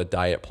 we'll call it a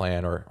diet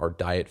plan or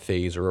diet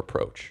phase or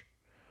approach,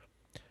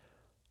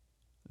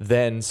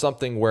 then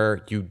something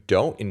where you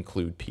don't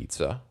include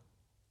pizza,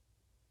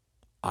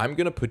 I'm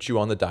going to put you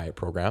on the diet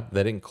program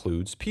that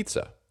includes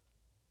pizza.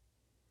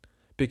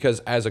 Because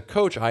as a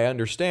coach, I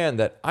understand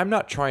that I'm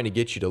not trying to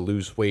get you to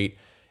lose weight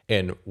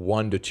in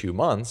 1 to 2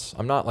 months.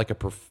 I'm not like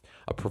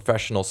a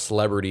professional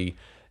celebrity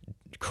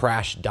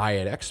crash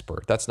diet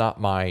expert. That's not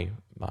my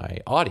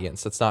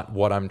audience. That's not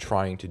what I'm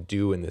trying to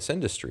do in this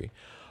industry.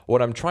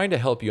 What I'm trying to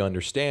help you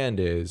understand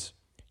is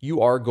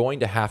you are going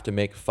to have to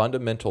make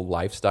fundamental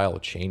lifestyle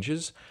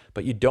changes,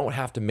 but you don't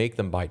have to make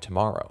them by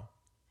tomorrow.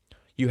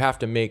 You have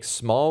to make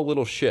small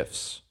little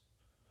shifts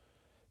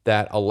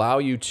that allow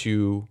you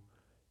to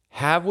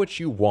have what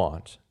you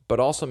want, but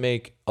also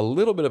make a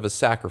little bit of a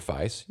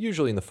sacrifice,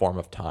 usually in the form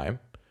of time,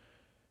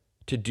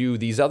 to do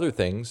these other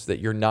things that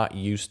you're not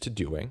used to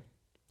doing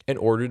in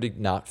order to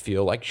not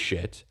feel like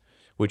shit,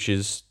 which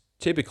is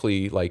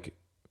typically,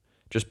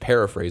 just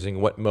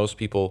paraphrasing, what most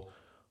people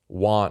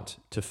want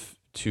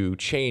to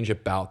change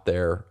about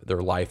their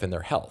life and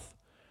their health.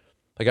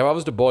 If I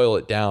was to boil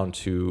it down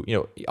to,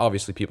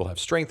 obviously people have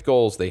strength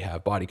goals, they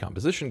have body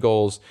composition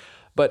goals,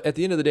 but at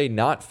the end of the day,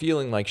 not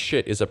feeling like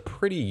shit is a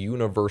pretty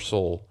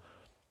universal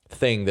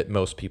thing that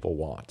most people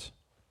want.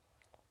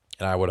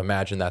 And I would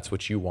imagine that's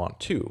what you want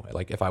too,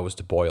 if I was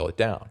to boil it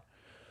down.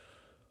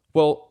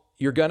 Well,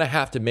 you're going to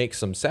have to make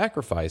some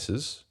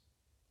sacrifices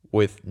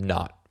with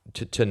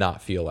to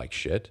not feel like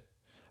shit,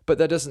 but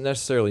that doesn't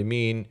necessarily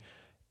mean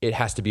it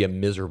has to be a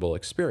miserable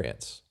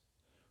experience.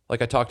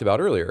 Like I talked about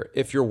earlier,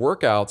 if your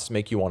workouts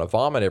make you want to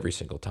vomit every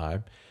single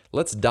time,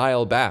 let's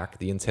dial back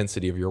the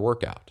intensity of your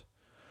workout.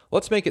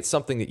 Let's make it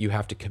something that you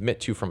have to commit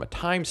to from a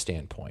time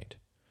standpoint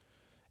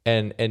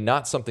and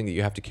not something that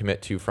you have to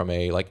commit to from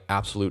a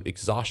absolute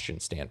exhaustion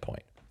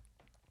standpoint.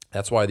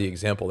 That's why the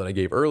example that I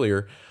gave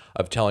earlier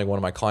of telling one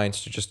of my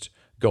clients to just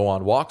go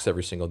on walks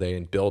every single day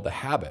and build a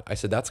habit. I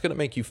said, that's going to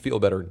make you feel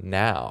better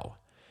now.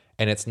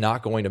 And it's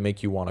not going to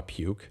make you want to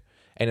puke.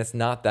 And it's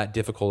not that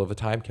difficult of a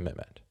time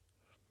commitment.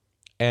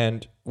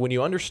 And when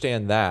you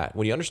understand that,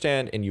 when you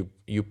understand and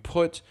you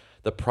put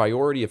the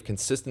priority of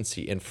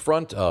consistency in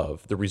front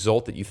of the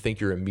result that you think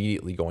you're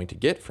immediately going to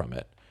get from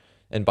it,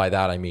 and by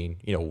that I mean,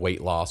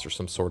 weight loss or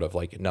some sort of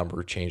like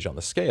number change on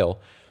the scale,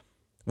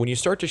 when you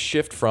start to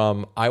shift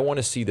from I want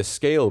to see the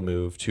scale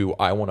move to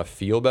I want to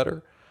feel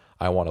better,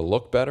 I want to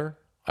look better,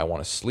 I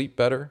want to sleep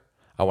better,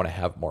 I want to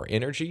have more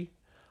energy,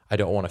 I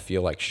don't want to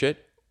feel like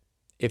shit.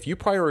 If you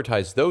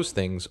prioritize those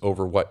things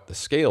over what the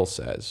scale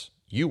says,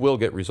 you will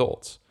get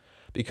results.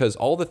 Because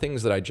all the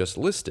things that I just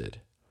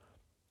listed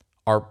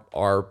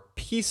are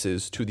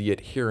pieces to the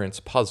adherence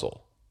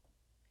puzzle.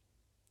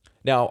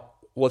 Now,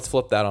 let's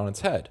flip that on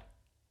its head.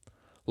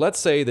 Let's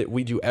say that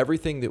we do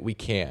everything that we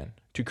can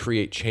to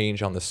create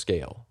change on the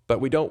scale,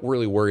 but we don't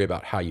really worry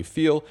about how you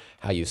feel,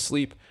 how you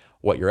sleep,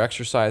 what your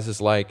exercise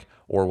is like,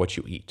 or what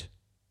you eat.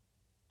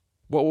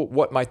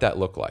 What might that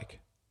look like?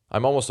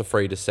 I'm almost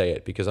afraid to say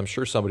it because I'm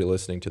sure somebody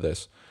listening to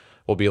this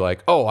will be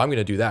like, oh, I'm going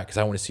to do that because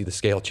I want to see the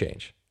scale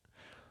change.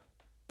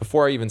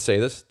 Before I even say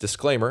this,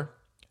 disclaimer,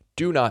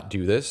 do not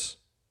do this.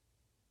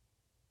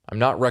 I'm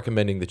not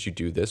recommending that you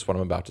do this, what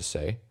I'm about to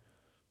say,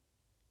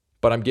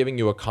 but I'm giving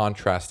you a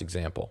contrast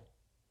example.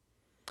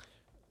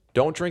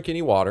 Don't drink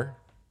any water.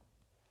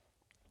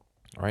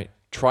 All right.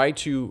 Try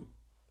to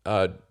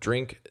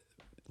drink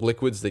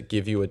liquids that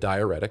give you a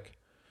diuretic,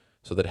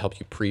 so that help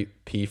you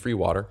pee free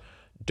water.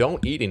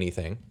 Don't eat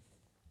anything.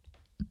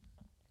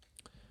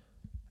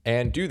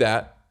 And do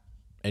that,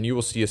 and you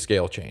will see a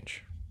scale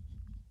change.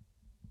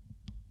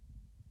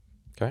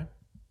 Okay?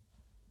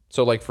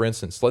 So like, for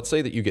instance, let's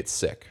say that you get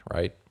sick,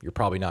 right? You're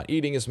probably not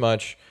eating as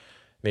much.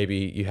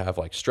 Maybe you have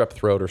like strep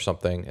throat or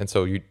something, and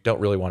so you don't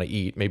really want to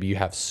eat. Maybe you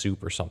have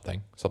soup or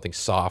something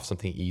soft,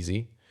 something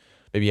easy.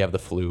 Maybe you have the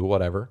flu,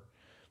 whatever.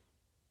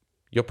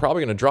 You're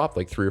probably going to drop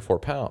like 3 or 4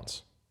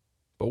 pounds.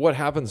 But what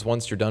happens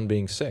once you're done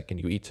being sick and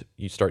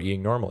you start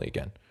eating normally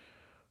again?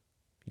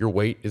 Your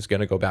weight is going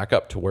to go back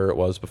up to where it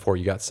was before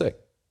you got sick,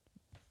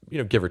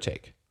 give or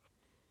take.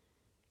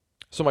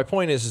 So my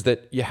point is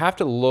that you have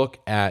to look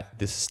at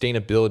the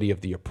sustainability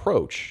of the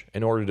approach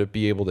in order to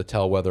be able to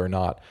tell whether or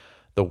not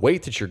the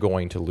weight that you're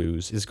going to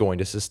lose is going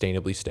to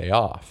sustainably stay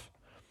off.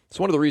 It's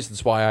one of the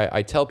reasons why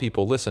I tell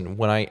people, listen,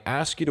 when I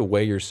ask you to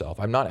weigh yourself,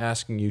 I'm not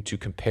asking you to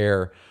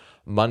compare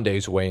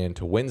Monday's weigh-in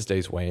to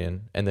Wednesday's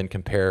weigh-in and then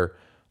compare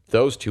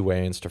those 2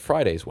 weigh-ins to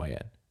Friday's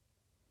weigh-in.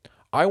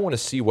 I want to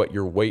see what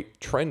your weight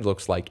trend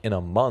looks like in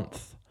a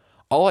month.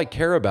 All I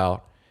care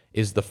about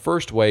is the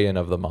first weigh-in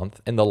of the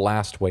month and the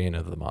last weigh-in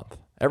of the month.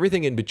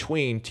 Everything in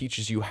between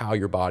teaches you how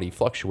your body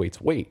fluctuates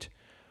weight.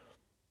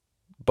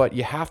 But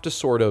you have to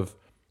sort of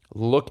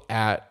look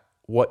at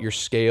what your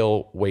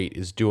scale weight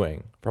is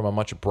doing from a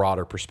much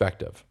broader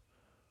perspective.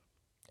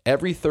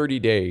 Every 30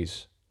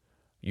 days,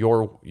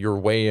 your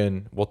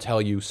weigh-in will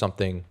tell you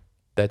something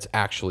that's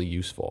actually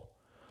useful.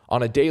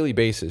 On a daily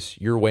basis,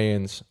 your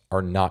weigh-ins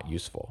are not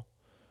useful.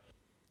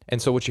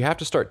 And so what you have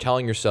to start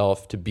telling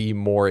yourself to be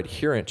more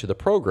adherent to the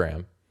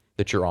program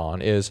that you're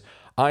on is,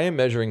 I am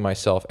measuring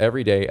myself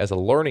every day as a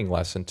learning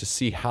lesson to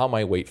see how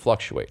my weight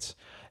fluctuates,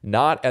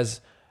 not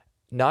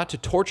to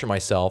torture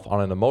myself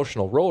on an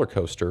emotional roller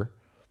coaster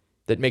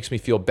that makes me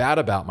feel bad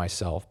about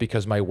myself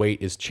because my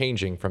weight is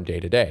changing from day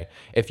to day.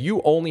 If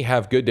you only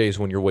have good days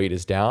when your weight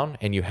is down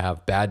and you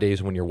have bad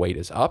days when your weight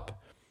is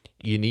up,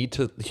 you need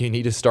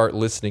to start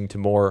listening to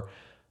more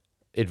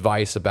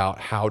advice about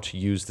how to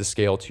use the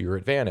scale to your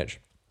advantage.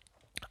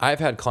 I've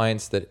had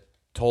clients that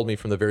told me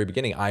from the very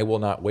beginning, I will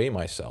not weigh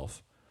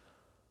myself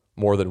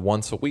more than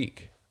once a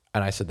week.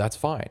 And I said, that's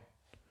fine,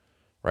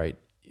 right?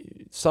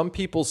 Some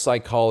people's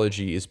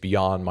psychology is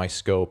beyond my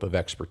scope of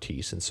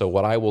expertise. And so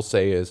what I will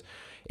say is,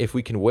 if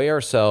we can weigh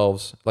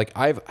ourselves, like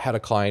I've had a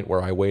client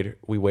where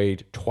we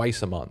weighed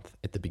twice a month,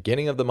 at the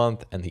beginning of the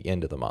month and the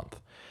end of the month.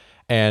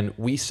 And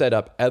we set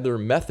up other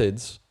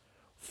methods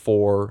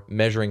for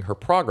measuring her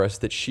progress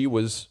that she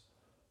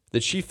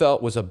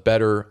felt was a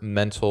better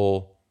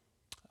mental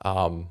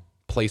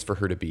place for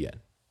her to be in.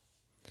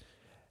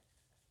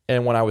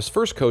 And when I was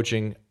first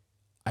coaching,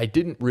 I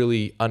didn't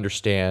really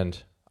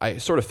understand. I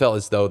sort of felt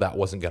as though that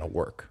wasn't going to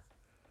work.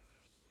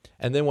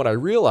 And then what I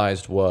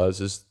realized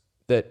is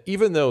that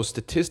even though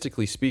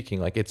statistically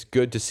speaking, like it's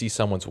good to see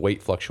someone's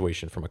weight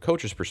fluctuation from a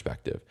coach's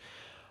perspective,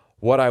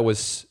 what I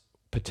was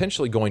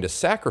potentially going to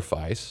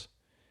sacrifice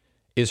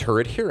is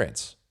her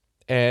adherence.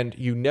 And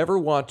you never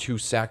want to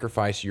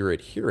sacrifice your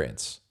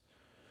adherence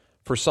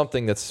for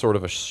something that's sort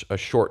of a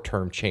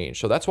short-term change.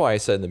 So that's why I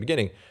said in the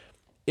beginning,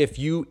 if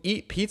you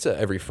eat pizza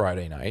every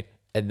Friday night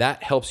and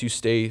that helps you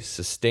stay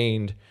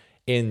sustained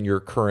in your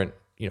current,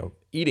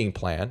 eating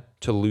plan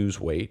to lose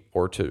weight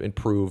or to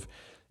improve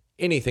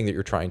anything that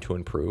you're trying to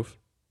improve,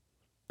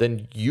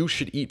 then you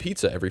should eat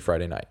pizza every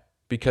Friday night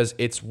because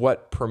it's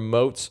what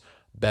promotes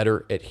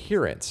better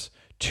adherence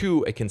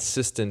to a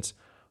consistent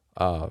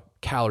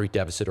calorie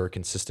deficit or a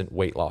consistent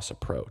weight loss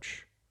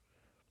approach.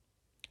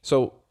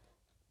 So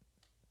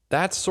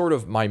that's sort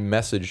of my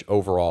message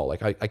overall.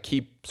 Like I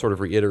keep sort of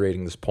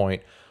reiterating this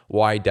point,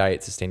 why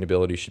diet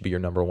sustainability should be your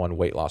number one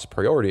weight loss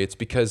priority. It's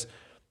because,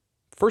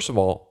 first of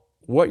all,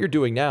 what you're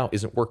doing now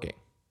isn't working,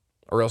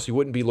 or else you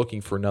wouldn't be looking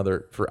for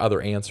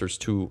other answers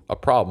to a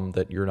problem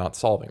that you're not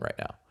solving right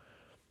now.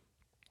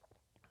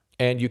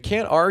 And you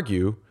can't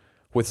argue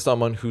with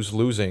someone who's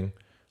losing,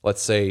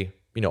 let's say,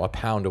 a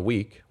pound a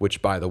week,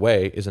 which, by the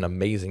way, is an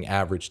amazing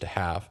average to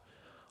have.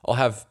 I'll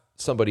have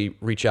somebody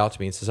reach out to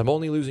me and says, I'm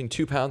only losing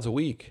 2 pounds a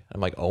week.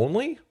 I'm like,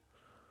 only?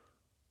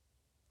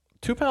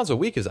 2 pounds a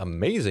week is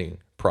amazing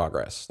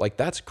progress. Like,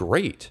 that's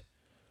great.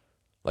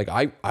 Like,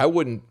 I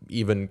wouldn't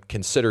even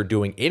consider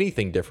doing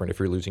anything different if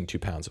you're losing 2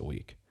 pounds a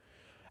week.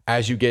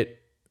 As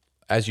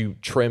you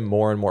trim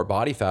more and more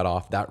body fat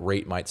off, that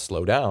rate might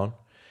slow down.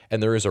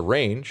 And there is a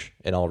range,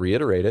 and I'll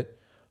reiterate it,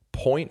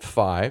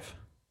 0.5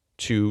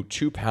 to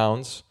 2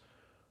 pounds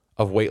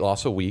of weight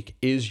loss a week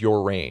is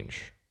your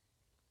range.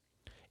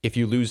 If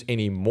you lose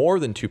any more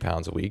than 2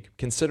 pounds a week,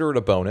 consider it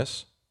a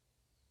bonus.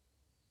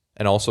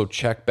 And also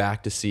check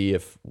back to see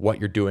if what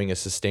you're doing is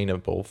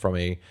sustainable from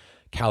a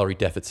calorie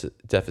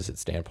deficit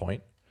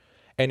standpoint.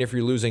 And if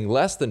you're losing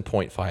less than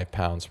 0.5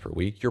 pounds per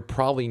week, you're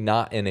probably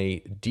not in a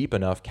deep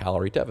enough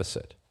calorie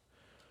deficit.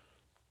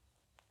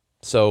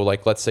 So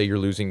like, let's say you're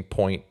losing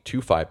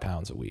 0.25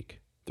 pounds a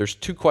week. There's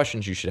 2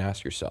 questions you should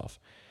ask yourself.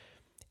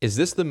 Is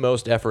this the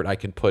most effort I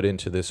can put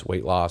into this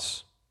weight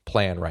loss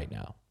plan right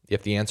now?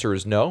 If the answer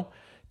is no,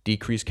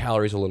 decrease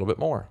calories a little bit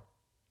more.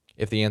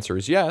 If the answer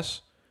is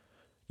yes,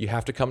 you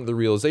have to come to the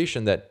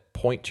realization that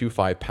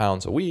 0.25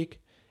 pounds a week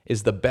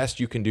is the best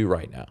you can do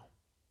right now.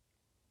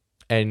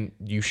 And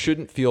you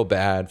shouldn't feel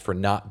bad for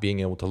not being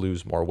able to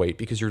lose more weight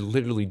because you're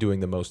literally doing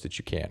the most that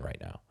you can right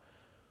now.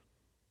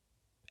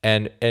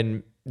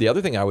 And the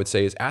other thing I would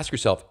say is ask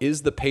yourself,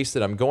 is the pace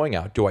that I'm going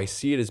at, do I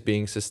see it as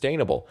being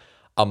sustainable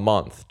a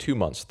month, 2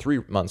 months, 3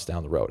 months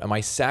down the road? Am I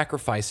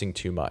sacrificing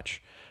too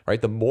much,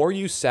 right? The more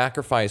you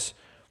sacrifice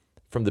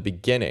from the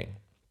beginning,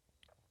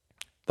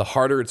 the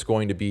harder it's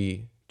going to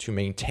be to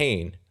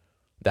maintain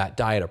that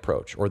diet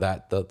approach or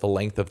that the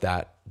length of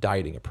that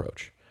dieting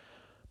approach.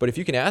 But if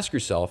you can ask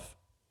yourself,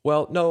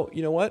 well, no,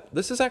 you know what?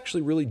 This is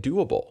actually really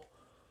doable.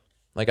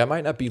 Like, I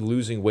might not be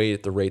losing weight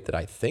at the rate that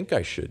I think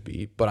I should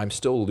be, but I'm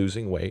still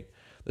losing weight.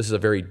 This is a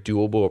very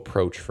doable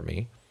approach for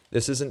me.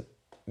 This isn't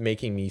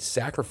making me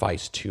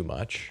sacrifice too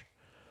much.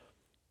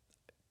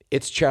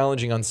 It's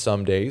challenging on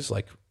some days,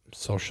 like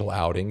social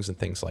outings and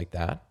things like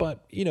that,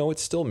 but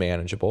it's still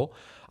manageable.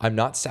 I'm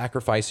not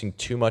sacrificing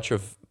too much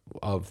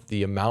of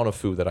the amount of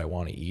food that I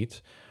want to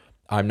eat.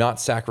 I'm not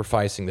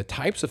sacrificing the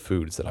types of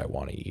foods that I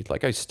want to eat.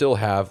 Like, I still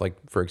have, like,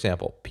 for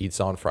example,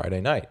 pizza on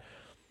Friday night,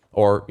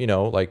 or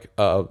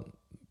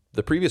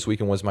the previous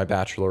weekend was my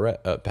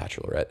bachelorette,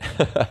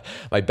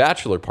 my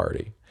bachelor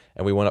party,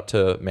 and we went up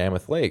to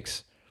Mammoth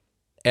Lakes,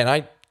 and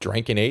I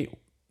drank and ate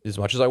as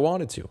much as I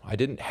wanted to. I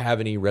didn't have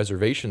any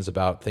reservations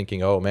about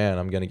thinking, oh man,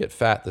 I'm going to get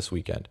fat this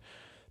weekend.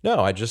 No,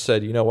 I just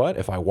said, you know what?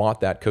 If I want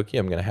that cookie,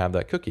 I'm going to have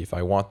that cookie. If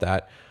I want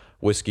that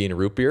whiskey and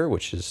root beer,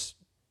 which is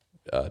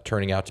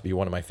turning out to be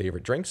one of my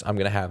favorite drinks, I'm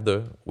going to have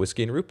the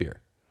whiskey and root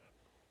beer.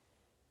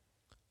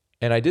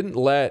 And I didn't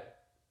let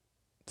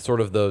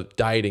sort of the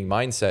dieting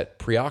mindset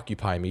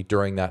preoccupy me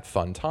during that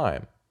fun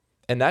time.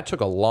 And that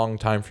took a long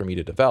time for me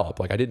to develop.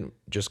 Like, I didn't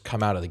just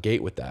come out of the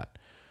gate with that.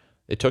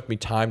 It took me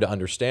time to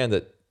understand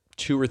that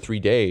 2 or 3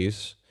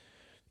 days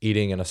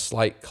eating in a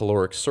slight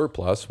caloric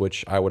surplus,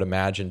 which I would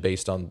imagine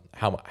based on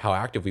how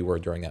active we were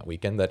during that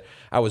weekend, that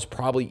I was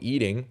probably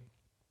eating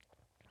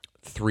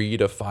 300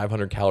 to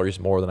 500 calories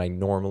more than I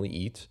normally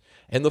eat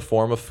in the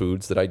form of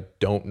foods that I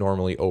don't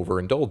normally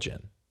overindulge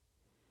in.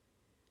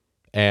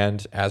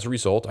 And as a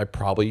result, I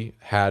probably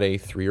had a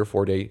 3 or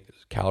 4 day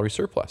calorie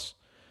surplus.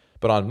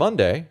 But on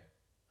Monday,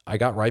 I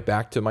got right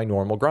back to my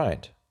normal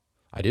grind.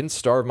 I didn't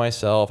starve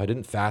myself. I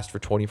didn't fast for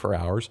 24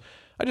 hours.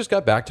 I just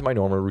got back to my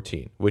normal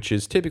routine, which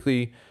is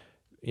typically,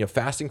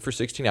 fasting for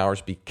 16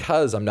 hours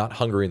because I'm not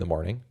hungry in the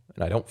morning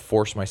and I don't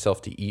force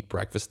myself to eat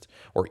breakfast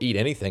or eat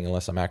anything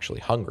unless I'm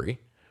actually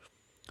hungry.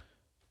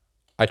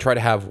 I try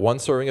to have 1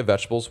 serving of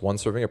vegetables, 1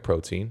 serving of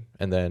protein,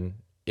 and then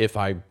if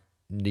I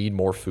need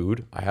more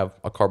food, I have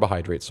a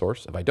carbohydrate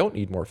source. If I don't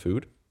need more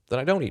food, then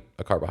I don't eat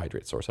a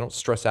carbohydrate source. I don't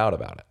stress out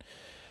about it.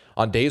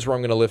 On days where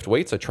I'm going to lift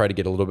weights, I try to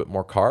get a little bit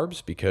more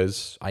carbs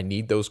because I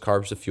need those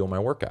carbs to fuel my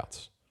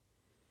workouts.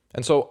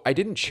 And so I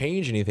didn't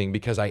change anything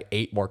because I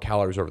ate more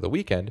calories over the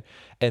weekend.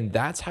 And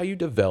that's how you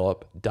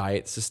develop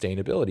diet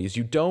sustainability, is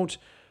you don't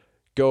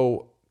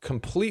go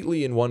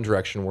completely in one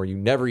direction where you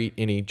never eat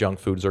any junk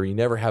foods or you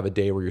never have a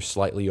day where you're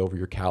slightly over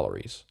your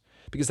calories,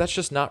 because that's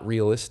just not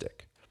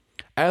realistic.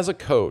 As a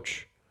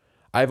coach,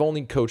 I've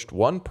only coached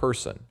one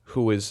person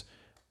who is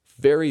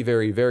very,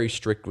 very, very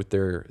strict with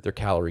their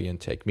calorie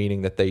intake,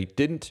 meaning that they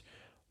didn't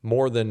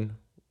more than,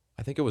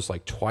 I think it was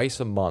like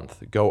twice a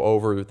month, go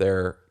over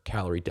their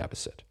calorie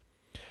deficit.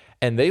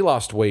 And they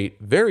lost weight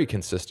very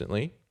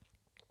consistently,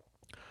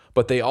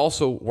 but they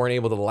also weren't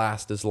able to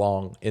last as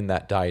long in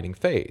that dieting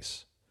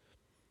phase.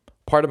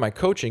 part of my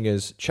coaching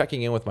is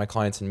checking in with my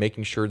clients and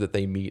making sure that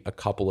they meet a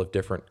couple of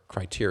different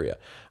criteria.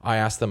 I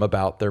ask them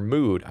about their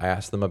mood. I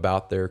ask them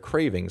about their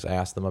cravings. I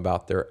ask them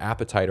about their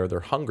appetite or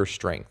their hunger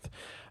strength.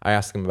 I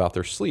ask them about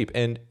their sleep.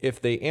 And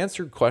if they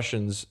answered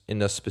questions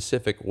in a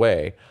specific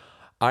way,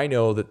 I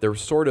know that they're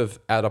sort of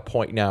at a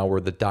point now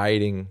where the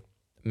dieting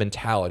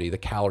mentality, the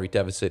calorie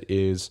deficit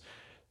is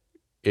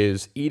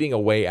eating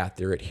away at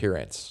their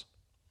adherence.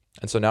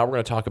 And so now we're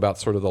going to talk about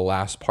sort of the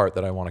last part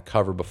that I want to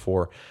cover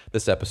before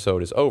this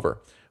episode is over,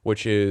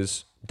 which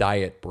is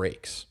diet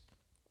breaks.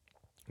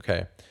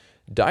 Okay.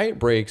 Diet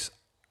breaks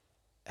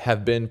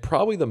have been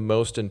probably the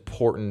most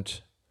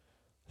important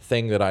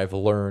thing that I've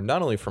learned,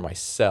 not only for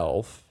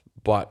myself,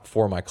 but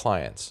for my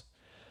clients.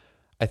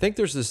 I think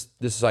there's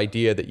this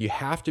idea that you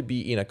have to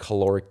be in a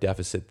caloric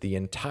deficit the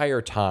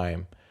entire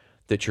time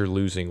that you're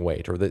losing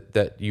weight, or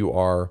that you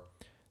are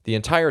the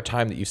entire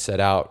time that you set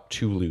out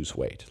to lose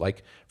weight.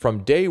 Like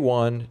from day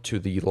one to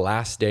the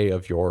last day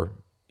of your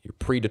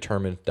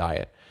predetermined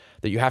diet,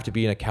 that you have to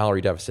be in a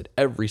calorie deficit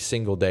every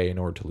single day in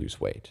order to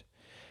lose weight.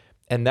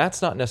 And that's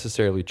not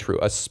necessarily true,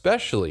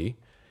 especially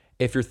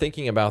if you're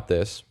thinking about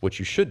this, which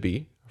you should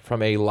be,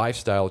 from a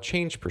lifestyle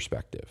change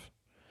perspective.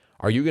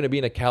 Are you going to be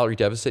in a calorie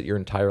deficit your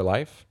entire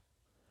life?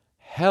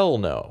 Hell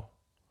no.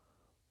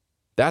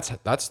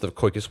 That's the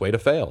quickest way to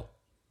fail.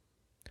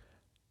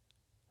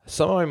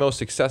 Some of my most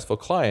successful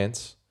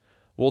clients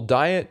will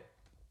diet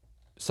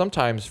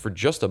sometimes for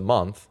just a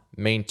month,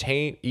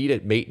 eat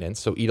at maintenance,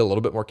 so eat a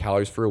little bit more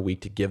calories for a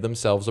week to give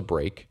themselves a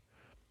break,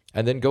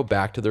 and then go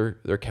back to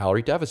their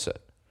calorie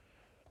deficit.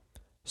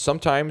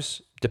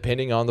 Sometimes,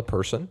 depending on the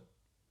person,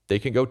 they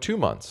can go 2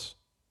 months.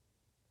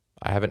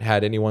 I haven't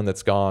had anyone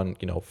that's gone,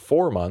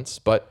 4 months,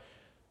 but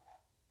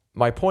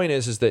my point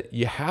is that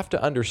you have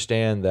to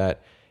understand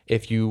that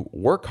if you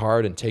work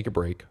hard and take a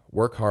break,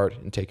 work hard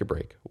and take a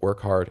break,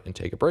 work hard and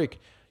take a break,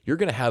 you're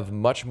going to have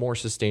much more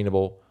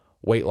sustainable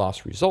weight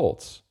loss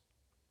results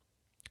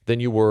than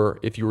you were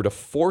if you were to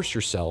force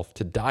yourself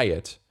to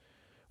diet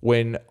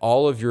when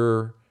all of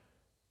your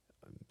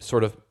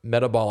sort of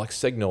metabolic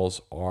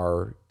signals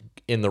are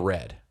in the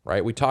red,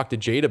 right? We talked to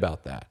Jade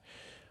about that.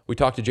 We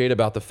talked to Jade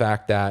about the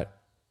fact that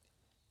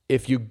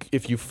if you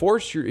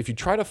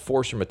try to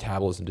force your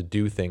metabolism to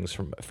do things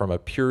from a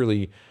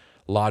purely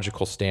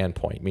logical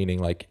standpoint, meaning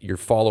like you're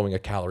following a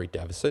calorie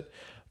deficit,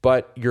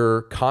 but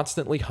you're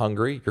constantly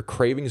hungry, your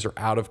cravings are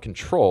out of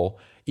control,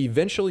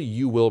 eventually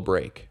you will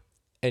break.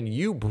 And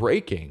you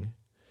breaking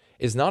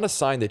is not a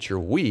sign that you're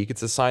weak,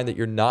 it's a sign that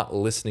you're not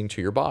listening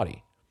to your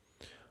body.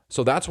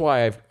 So that's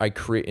why I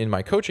create in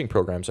my coaching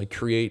programs, I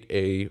create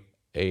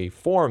a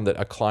form that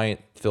a client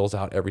fills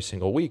out every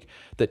single week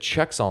that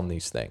checks on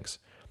these things.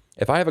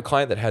 If I have a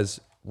client that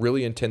has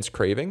really intense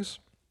cravings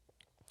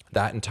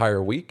that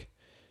entire week,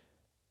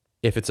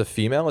 if it's a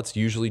female, it's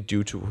usually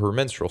due to her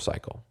menstrual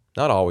cycle.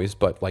 Not always,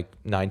 but like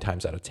 9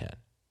 times out of 10,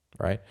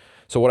 right?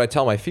 So what I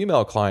tell my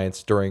female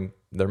clients during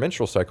their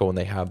menstrual cycle when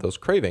they have those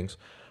cravings,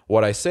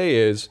 what I say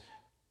is,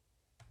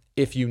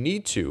 if you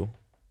need to,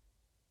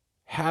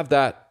 have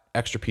that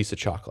extra piece of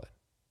chocolate,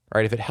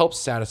 right? If it helps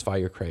satisfy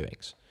your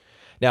cravings.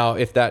 Now,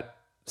 if that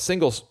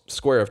single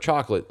square of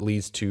chocolate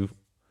leads to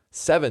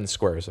 7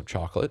 squares of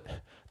chocolate,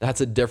 that's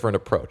a different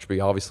approach. We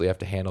obviously have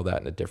to handle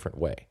that in a different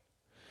way.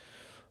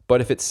 But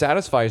if it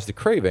satisfies the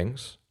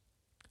cravings,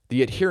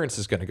 the adherence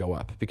is going to go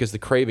up because the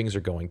cravings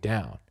are going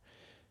down.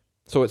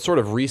 So it sort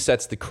of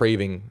resets the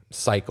craving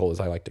cycle, as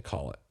I like to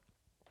call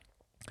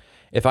it.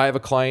 If I have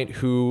a client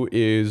who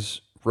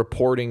is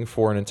reporting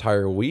for an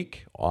entire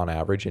week, on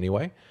average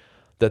anyway,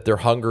 that their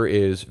hunger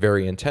is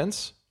very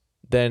intense,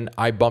 then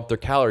I bump their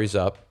calories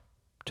up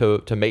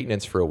to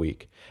maintenance for a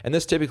week. And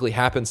this typically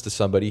happens to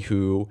somebody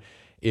who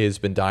has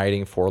been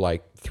dieting for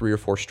like 3 or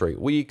 4 straight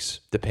weeks,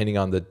 depending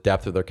on the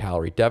depth of their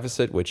calorie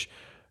deficit, which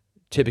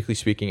typically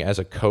speaking, as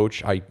a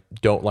coach, I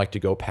don't like to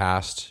go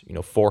past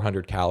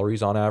 400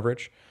 calories on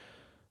average.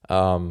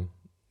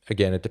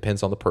 Again, it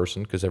depends on the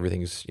person because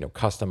everything's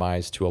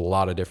customized to a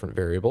lot of different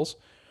variables.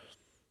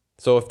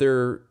 So if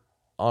they're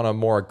on a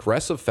more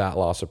aggressive fat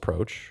loss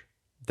approach,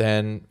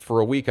 then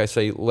for a week I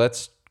say,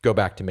 let's go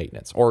back to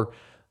maintenance, or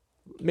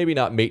maybe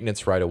not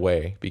maintenance right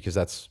away because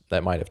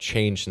that might have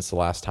changed since the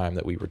last time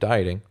that we were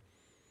dieting.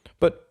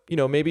 But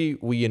maybe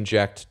we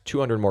inject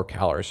 200 more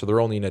calories, so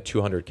they're only in a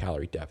 200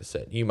 calorie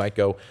deficit. You might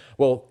go,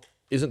 well,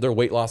 isn't their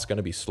weight loss going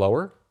to be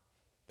slower?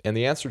 And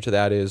the answer to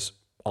that is,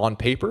 on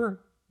paper,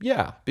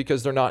 yeah,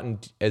 because they're not in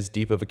as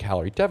deep of a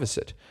calorie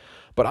deficit.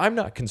 But I'm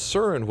not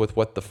concerned with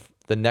what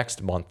the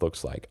next month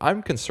looks like.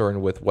 I'm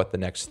concerned with what the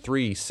next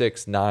 3,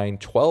 6, 9,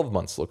 12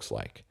 months looks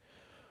like.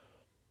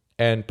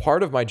 And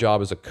part of my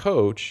job as a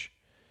coach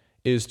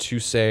is to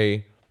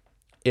say,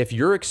 if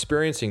you're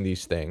experiencing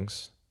these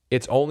things,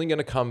 it's only going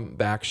to come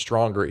back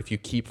stronger if you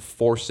keep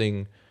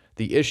forcing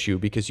the issue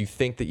because you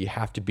think that you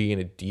have to be in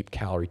a deep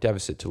calorie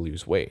deficit to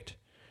lose weight.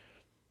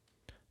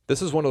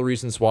 This is one of the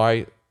reasons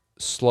why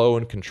slow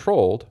and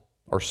controlled,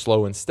 or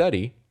slow and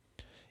steady,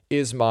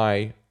 is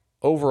my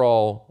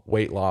overall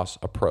weight loss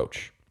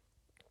approach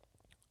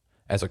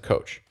as a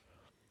coach.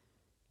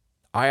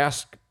 I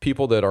ask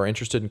people that are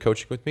interested in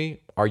coaching with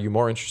me, are you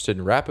more interested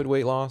in rapid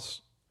weight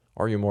loss?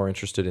 Or are you more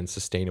interested in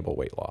sustainable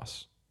weight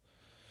loss?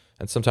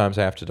 And sometimes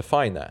I have to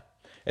define that.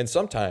 And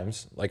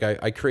sometimes, like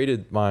I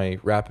created my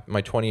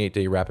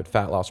 28-day rapid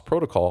fat loss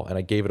protocol, and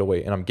I gave it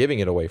away, and I'm giving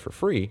it away for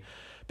free,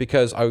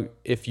 because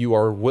if you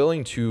are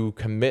willing to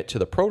commit to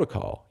the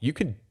protocol, you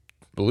can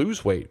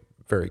lose weight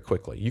very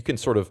quickly. You can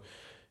sort of,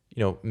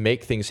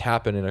 make things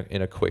happen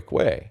in a quick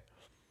way.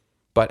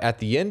 But at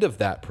the end of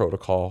that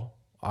protocol,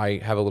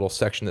 I have a little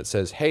section that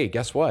says, hey,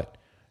 guess what?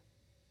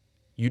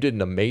 You did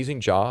an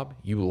amazing job.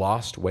 You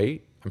lost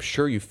weight. I'm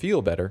sure you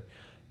feel better.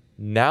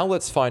 Now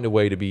let's find a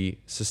way to be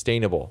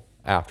sustainable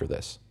after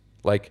this.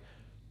 Like,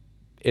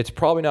 it's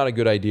probably not a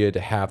good idea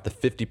to have the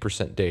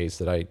 50% days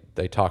that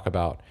they talk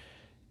about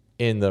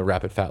in the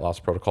rapid fat loss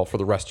protocol for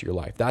the rest of your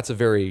life. That's a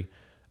very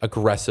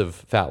aggressive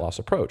fat loss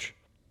approach.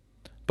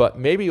 But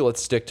maybe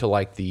let's stick to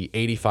like the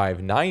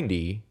 85,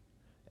 90,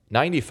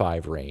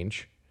 95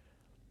 range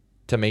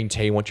to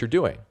maintain what you're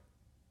doing.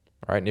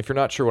 All right. And if you're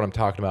not sure what I'm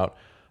talking about,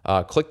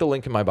 click the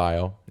link in my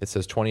bio. It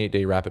says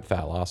 28-day rapid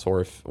fat loss,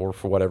 or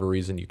for whatever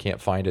reason you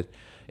can't find it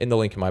in the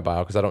link in my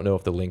bio, because I don't know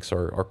if the links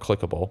are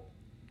clickable.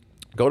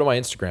 Go to my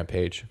Instagram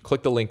page,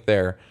 click the link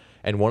there,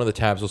 and one of the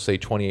tabs will say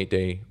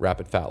 28-day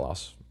rapid fat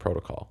loss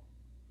protocol.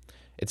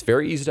 It's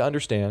very easy to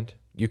understand.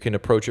 You can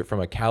approach it from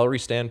a calorie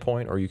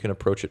standpoint, or you can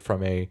approach it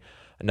from a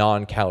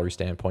non-calorie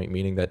standpoint,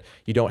 meaning that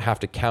you don't have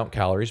to count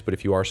calories, but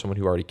if you are someone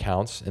who already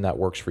counts and that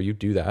works for you,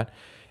 do that.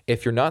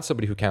 If you're not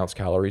somebody who counts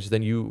calories,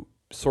 then you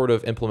sort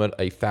of implement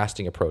a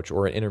fasting approach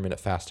or an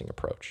intermittent fasting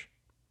approach.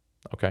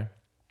 Okay?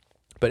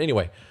 But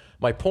anyway,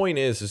 my point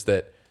is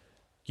that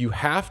you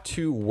have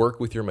to work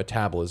with your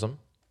metabolism.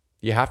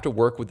 You have to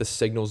work with the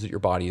signals that your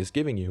body is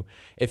giving you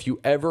if you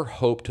ever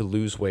hope to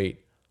lose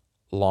weight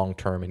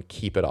long-term and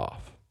keep it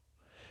off.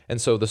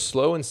 And so the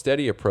slow and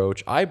steady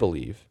approach, I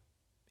believe,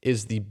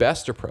 is the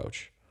best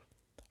approach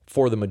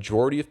for the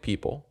majority of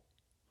people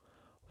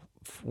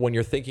when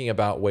you're thinking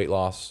about weight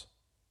loss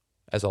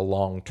as a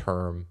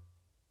long-term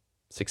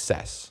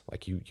success.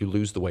 Like you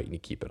lose the weight and you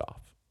keep it off.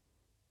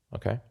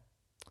 Okay?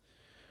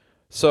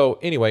 So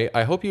anyway,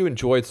 I hope you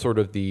enjoyed sort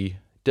of the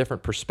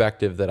different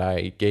perspective that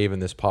I gave in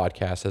this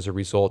podcast as a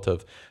result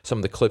of some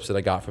of the clips that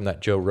I got from that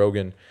Joe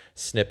Rogan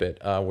snippet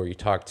where you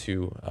talked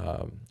to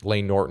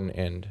Lane Norton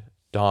and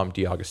Dom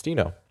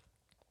D'Agostino.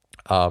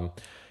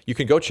 You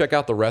can go check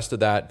out the rest of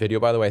that video.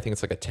 By the way, I think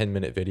it's like a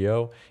 10-minute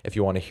video if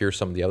you want to hear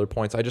some of the other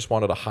points. I just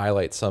wanted to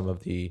highlight some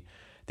of the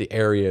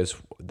areas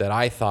that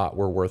I thought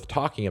were worth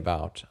talking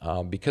about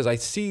because I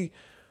see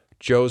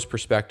Joe's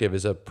perspective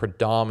as a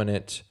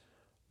predominant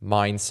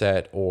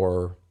mindset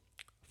or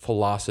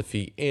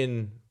philosophy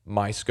in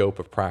my scope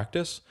of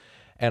practice.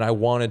 And I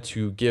wanted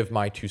to give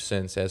my 2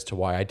 cents as to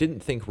why I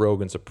didn't think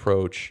Rogan's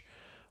approach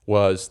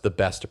was the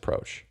best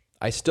approach.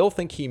 I still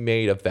think he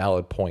made a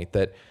valid point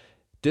that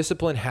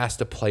discipline has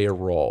to play a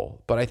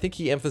role, but I think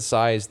he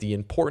emphasized the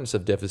importance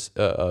of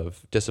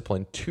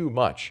discipline too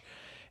much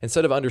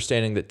instead of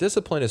understanding that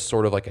discipline is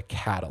sort of like a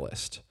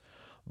catalyst,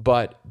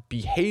 but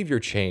behavior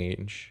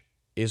change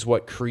is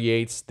what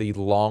creates the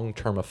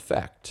long-term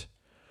effect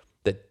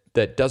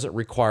that doesn't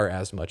require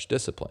as much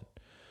discipline.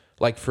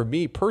 Like for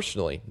me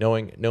personally,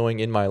 knowing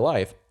in my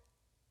life,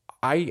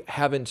 I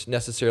haven't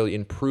necessarily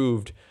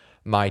improved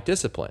my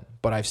discipline,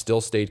 but I've still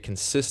stayed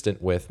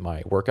consistent with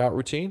my workout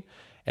routine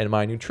and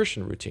my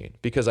nutrition routine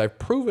because I've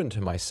proven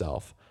to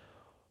myself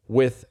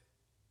with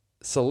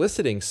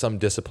soliciting some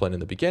discipline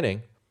in the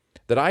beginning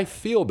that I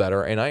feel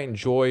better and I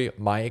enjoy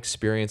my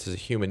experience as a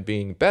human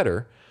being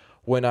better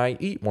when I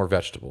eat more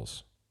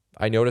vegetables.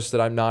 I notice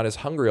that I'm not as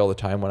hungry all the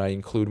time when I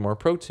include more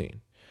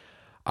protein.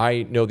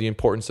 I know the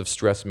importance of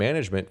stress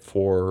management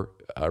for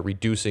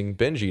reducing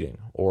binge eating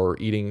or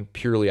eating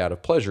purely out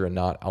of pleasure and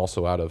not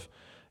also out of,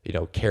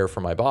 care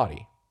for my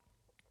body.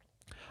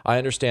 I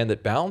understand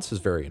that balance is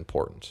very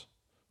important,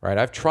 right?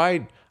 I've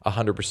tried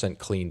 100%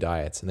 clean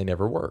diets and they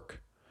never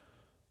work.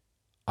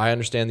 I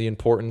understand the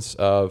importance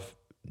of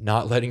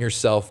not letting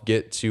yourself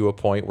get to a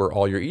point where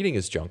all you're eating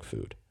is junk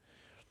food.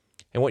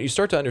 And what you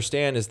start to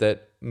understand is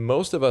that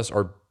most of us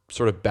are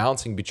sort of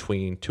bouncing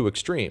between two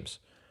extremes.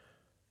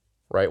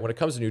 Right? When it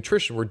comes to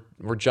nutrition,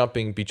 we're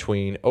jumping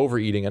between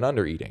overeating and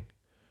undereating.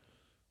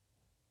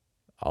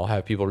 I'll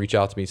have people reach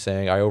out to me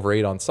saying, I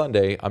overate on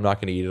Sunday, I'm not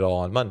going to eat it all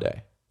on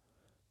Monday.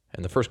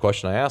 And the first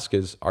question I ask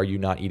is, are you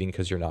not eating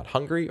because you're not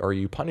hungry, or are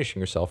you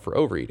punishing yourself for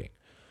overeating?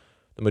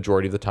 The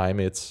majority of the time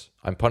it's,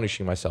 I'm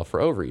punishing myself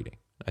for overeating.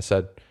 I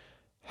said,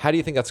 how do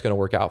you think that's going to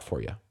work out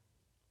for you?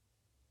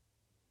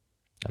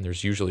 And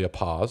there's usually a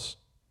pause.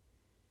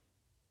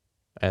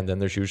 And then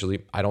there's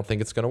usually, I don't think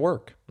it's going to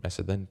work. I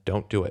said, then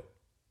don't do it.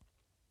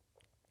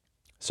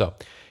 So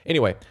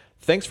anyway,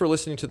 thanks for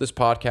listening to this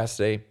podcast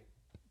today.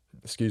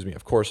 Excuse me.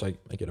 Of course, I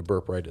get a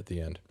burp right at the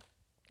end.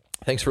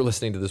 Thanks for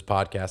listening to this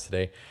podcast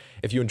today.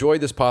 If you enjoyed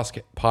this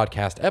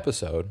podcast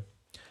episode,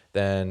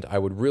 then I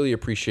would really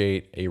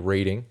appreciate a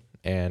rating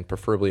and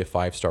preferably a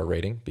 5-star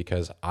rating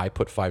because I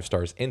put 5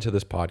 stars into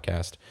this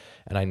podcast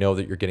and I know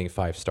that you're getting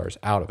 5 stars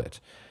out of it.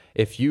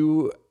 If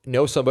you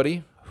know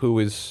somebody who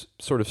is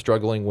sort of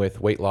struggling with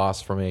weight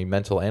loss from a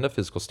mental and a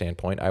physical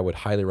standpoint, I would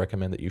highly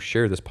recommend that you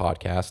share this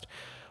podcast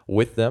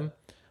with them.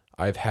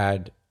 I've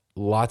had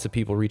lots of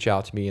people reach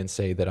out to me and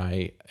say that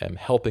I am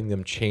helping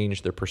them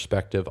change their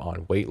perspective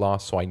on weight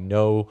loss. So I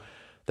know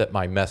that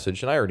my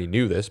message, and I already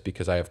knew this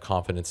because I have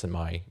confidence in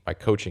my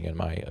coaching and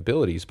my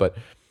abilities, but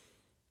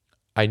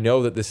I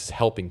know that this is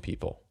helping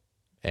people.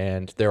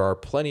 And there are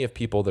plenty of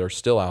people that are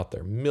still out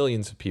there,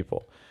 millions of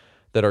people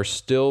that are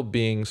still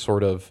being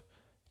sort of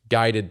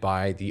guided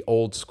by the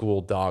old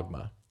school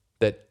dogma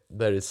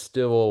that is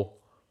still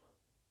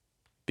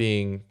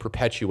being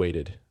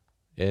perpetuated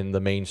in the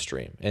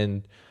mainstream.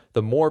 And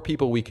the more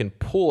people we can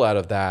pull out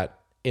of that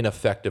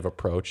ineffective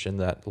approach and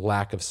that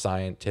lack of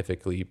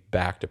scientifically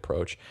backed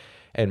approach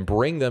and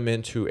bring them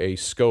into a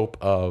scope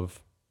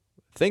of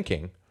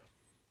thinking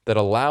that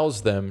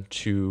allows them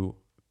to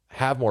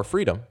have more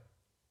freedom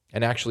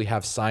and actually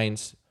have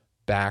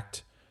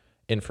science-backed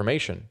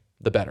information,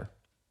 the better.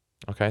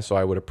 Okay, so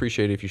I would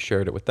appreciate it if you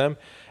shared it with them.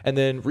 And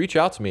then reach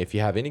out to me if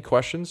you have any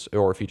questions,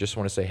 or if you just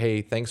want to say,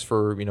 hey, thanks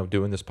for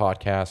doing this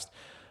podcast.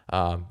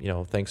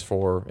 Thanks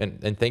for,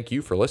 and thank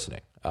you for listening.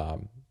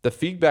 The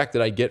feedback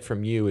that I get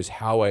from you is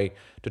how I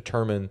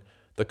determine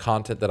the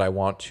content that I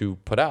want to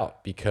put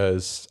out,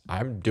 because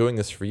I'm doing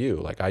this for you.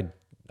 Like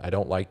I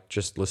don't like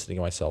just listening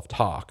to myself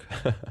talk.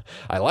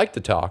 I like to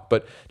talk,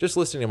 but just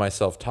listening to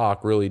myself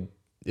talk really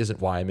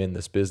isn't why I'm in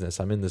this business.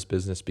 I'm in this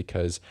business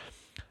because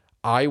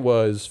I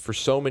was, for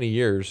so many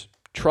years,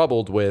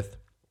 troubled with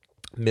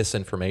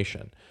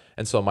misinformation.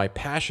 And so my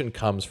passion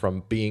comes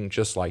from being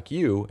just like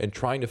you and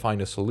trying to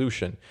find a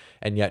solution,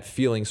 and yet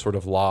feeling sort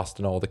of lost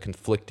in all the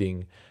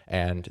conflicting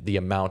and the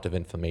amount of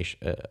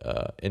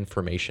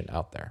information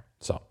out there.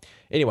 So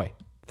anyway,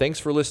 thanks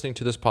for listening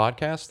to this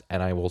podcast,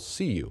 and I will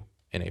see you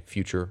in a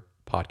future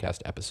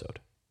podcast episode.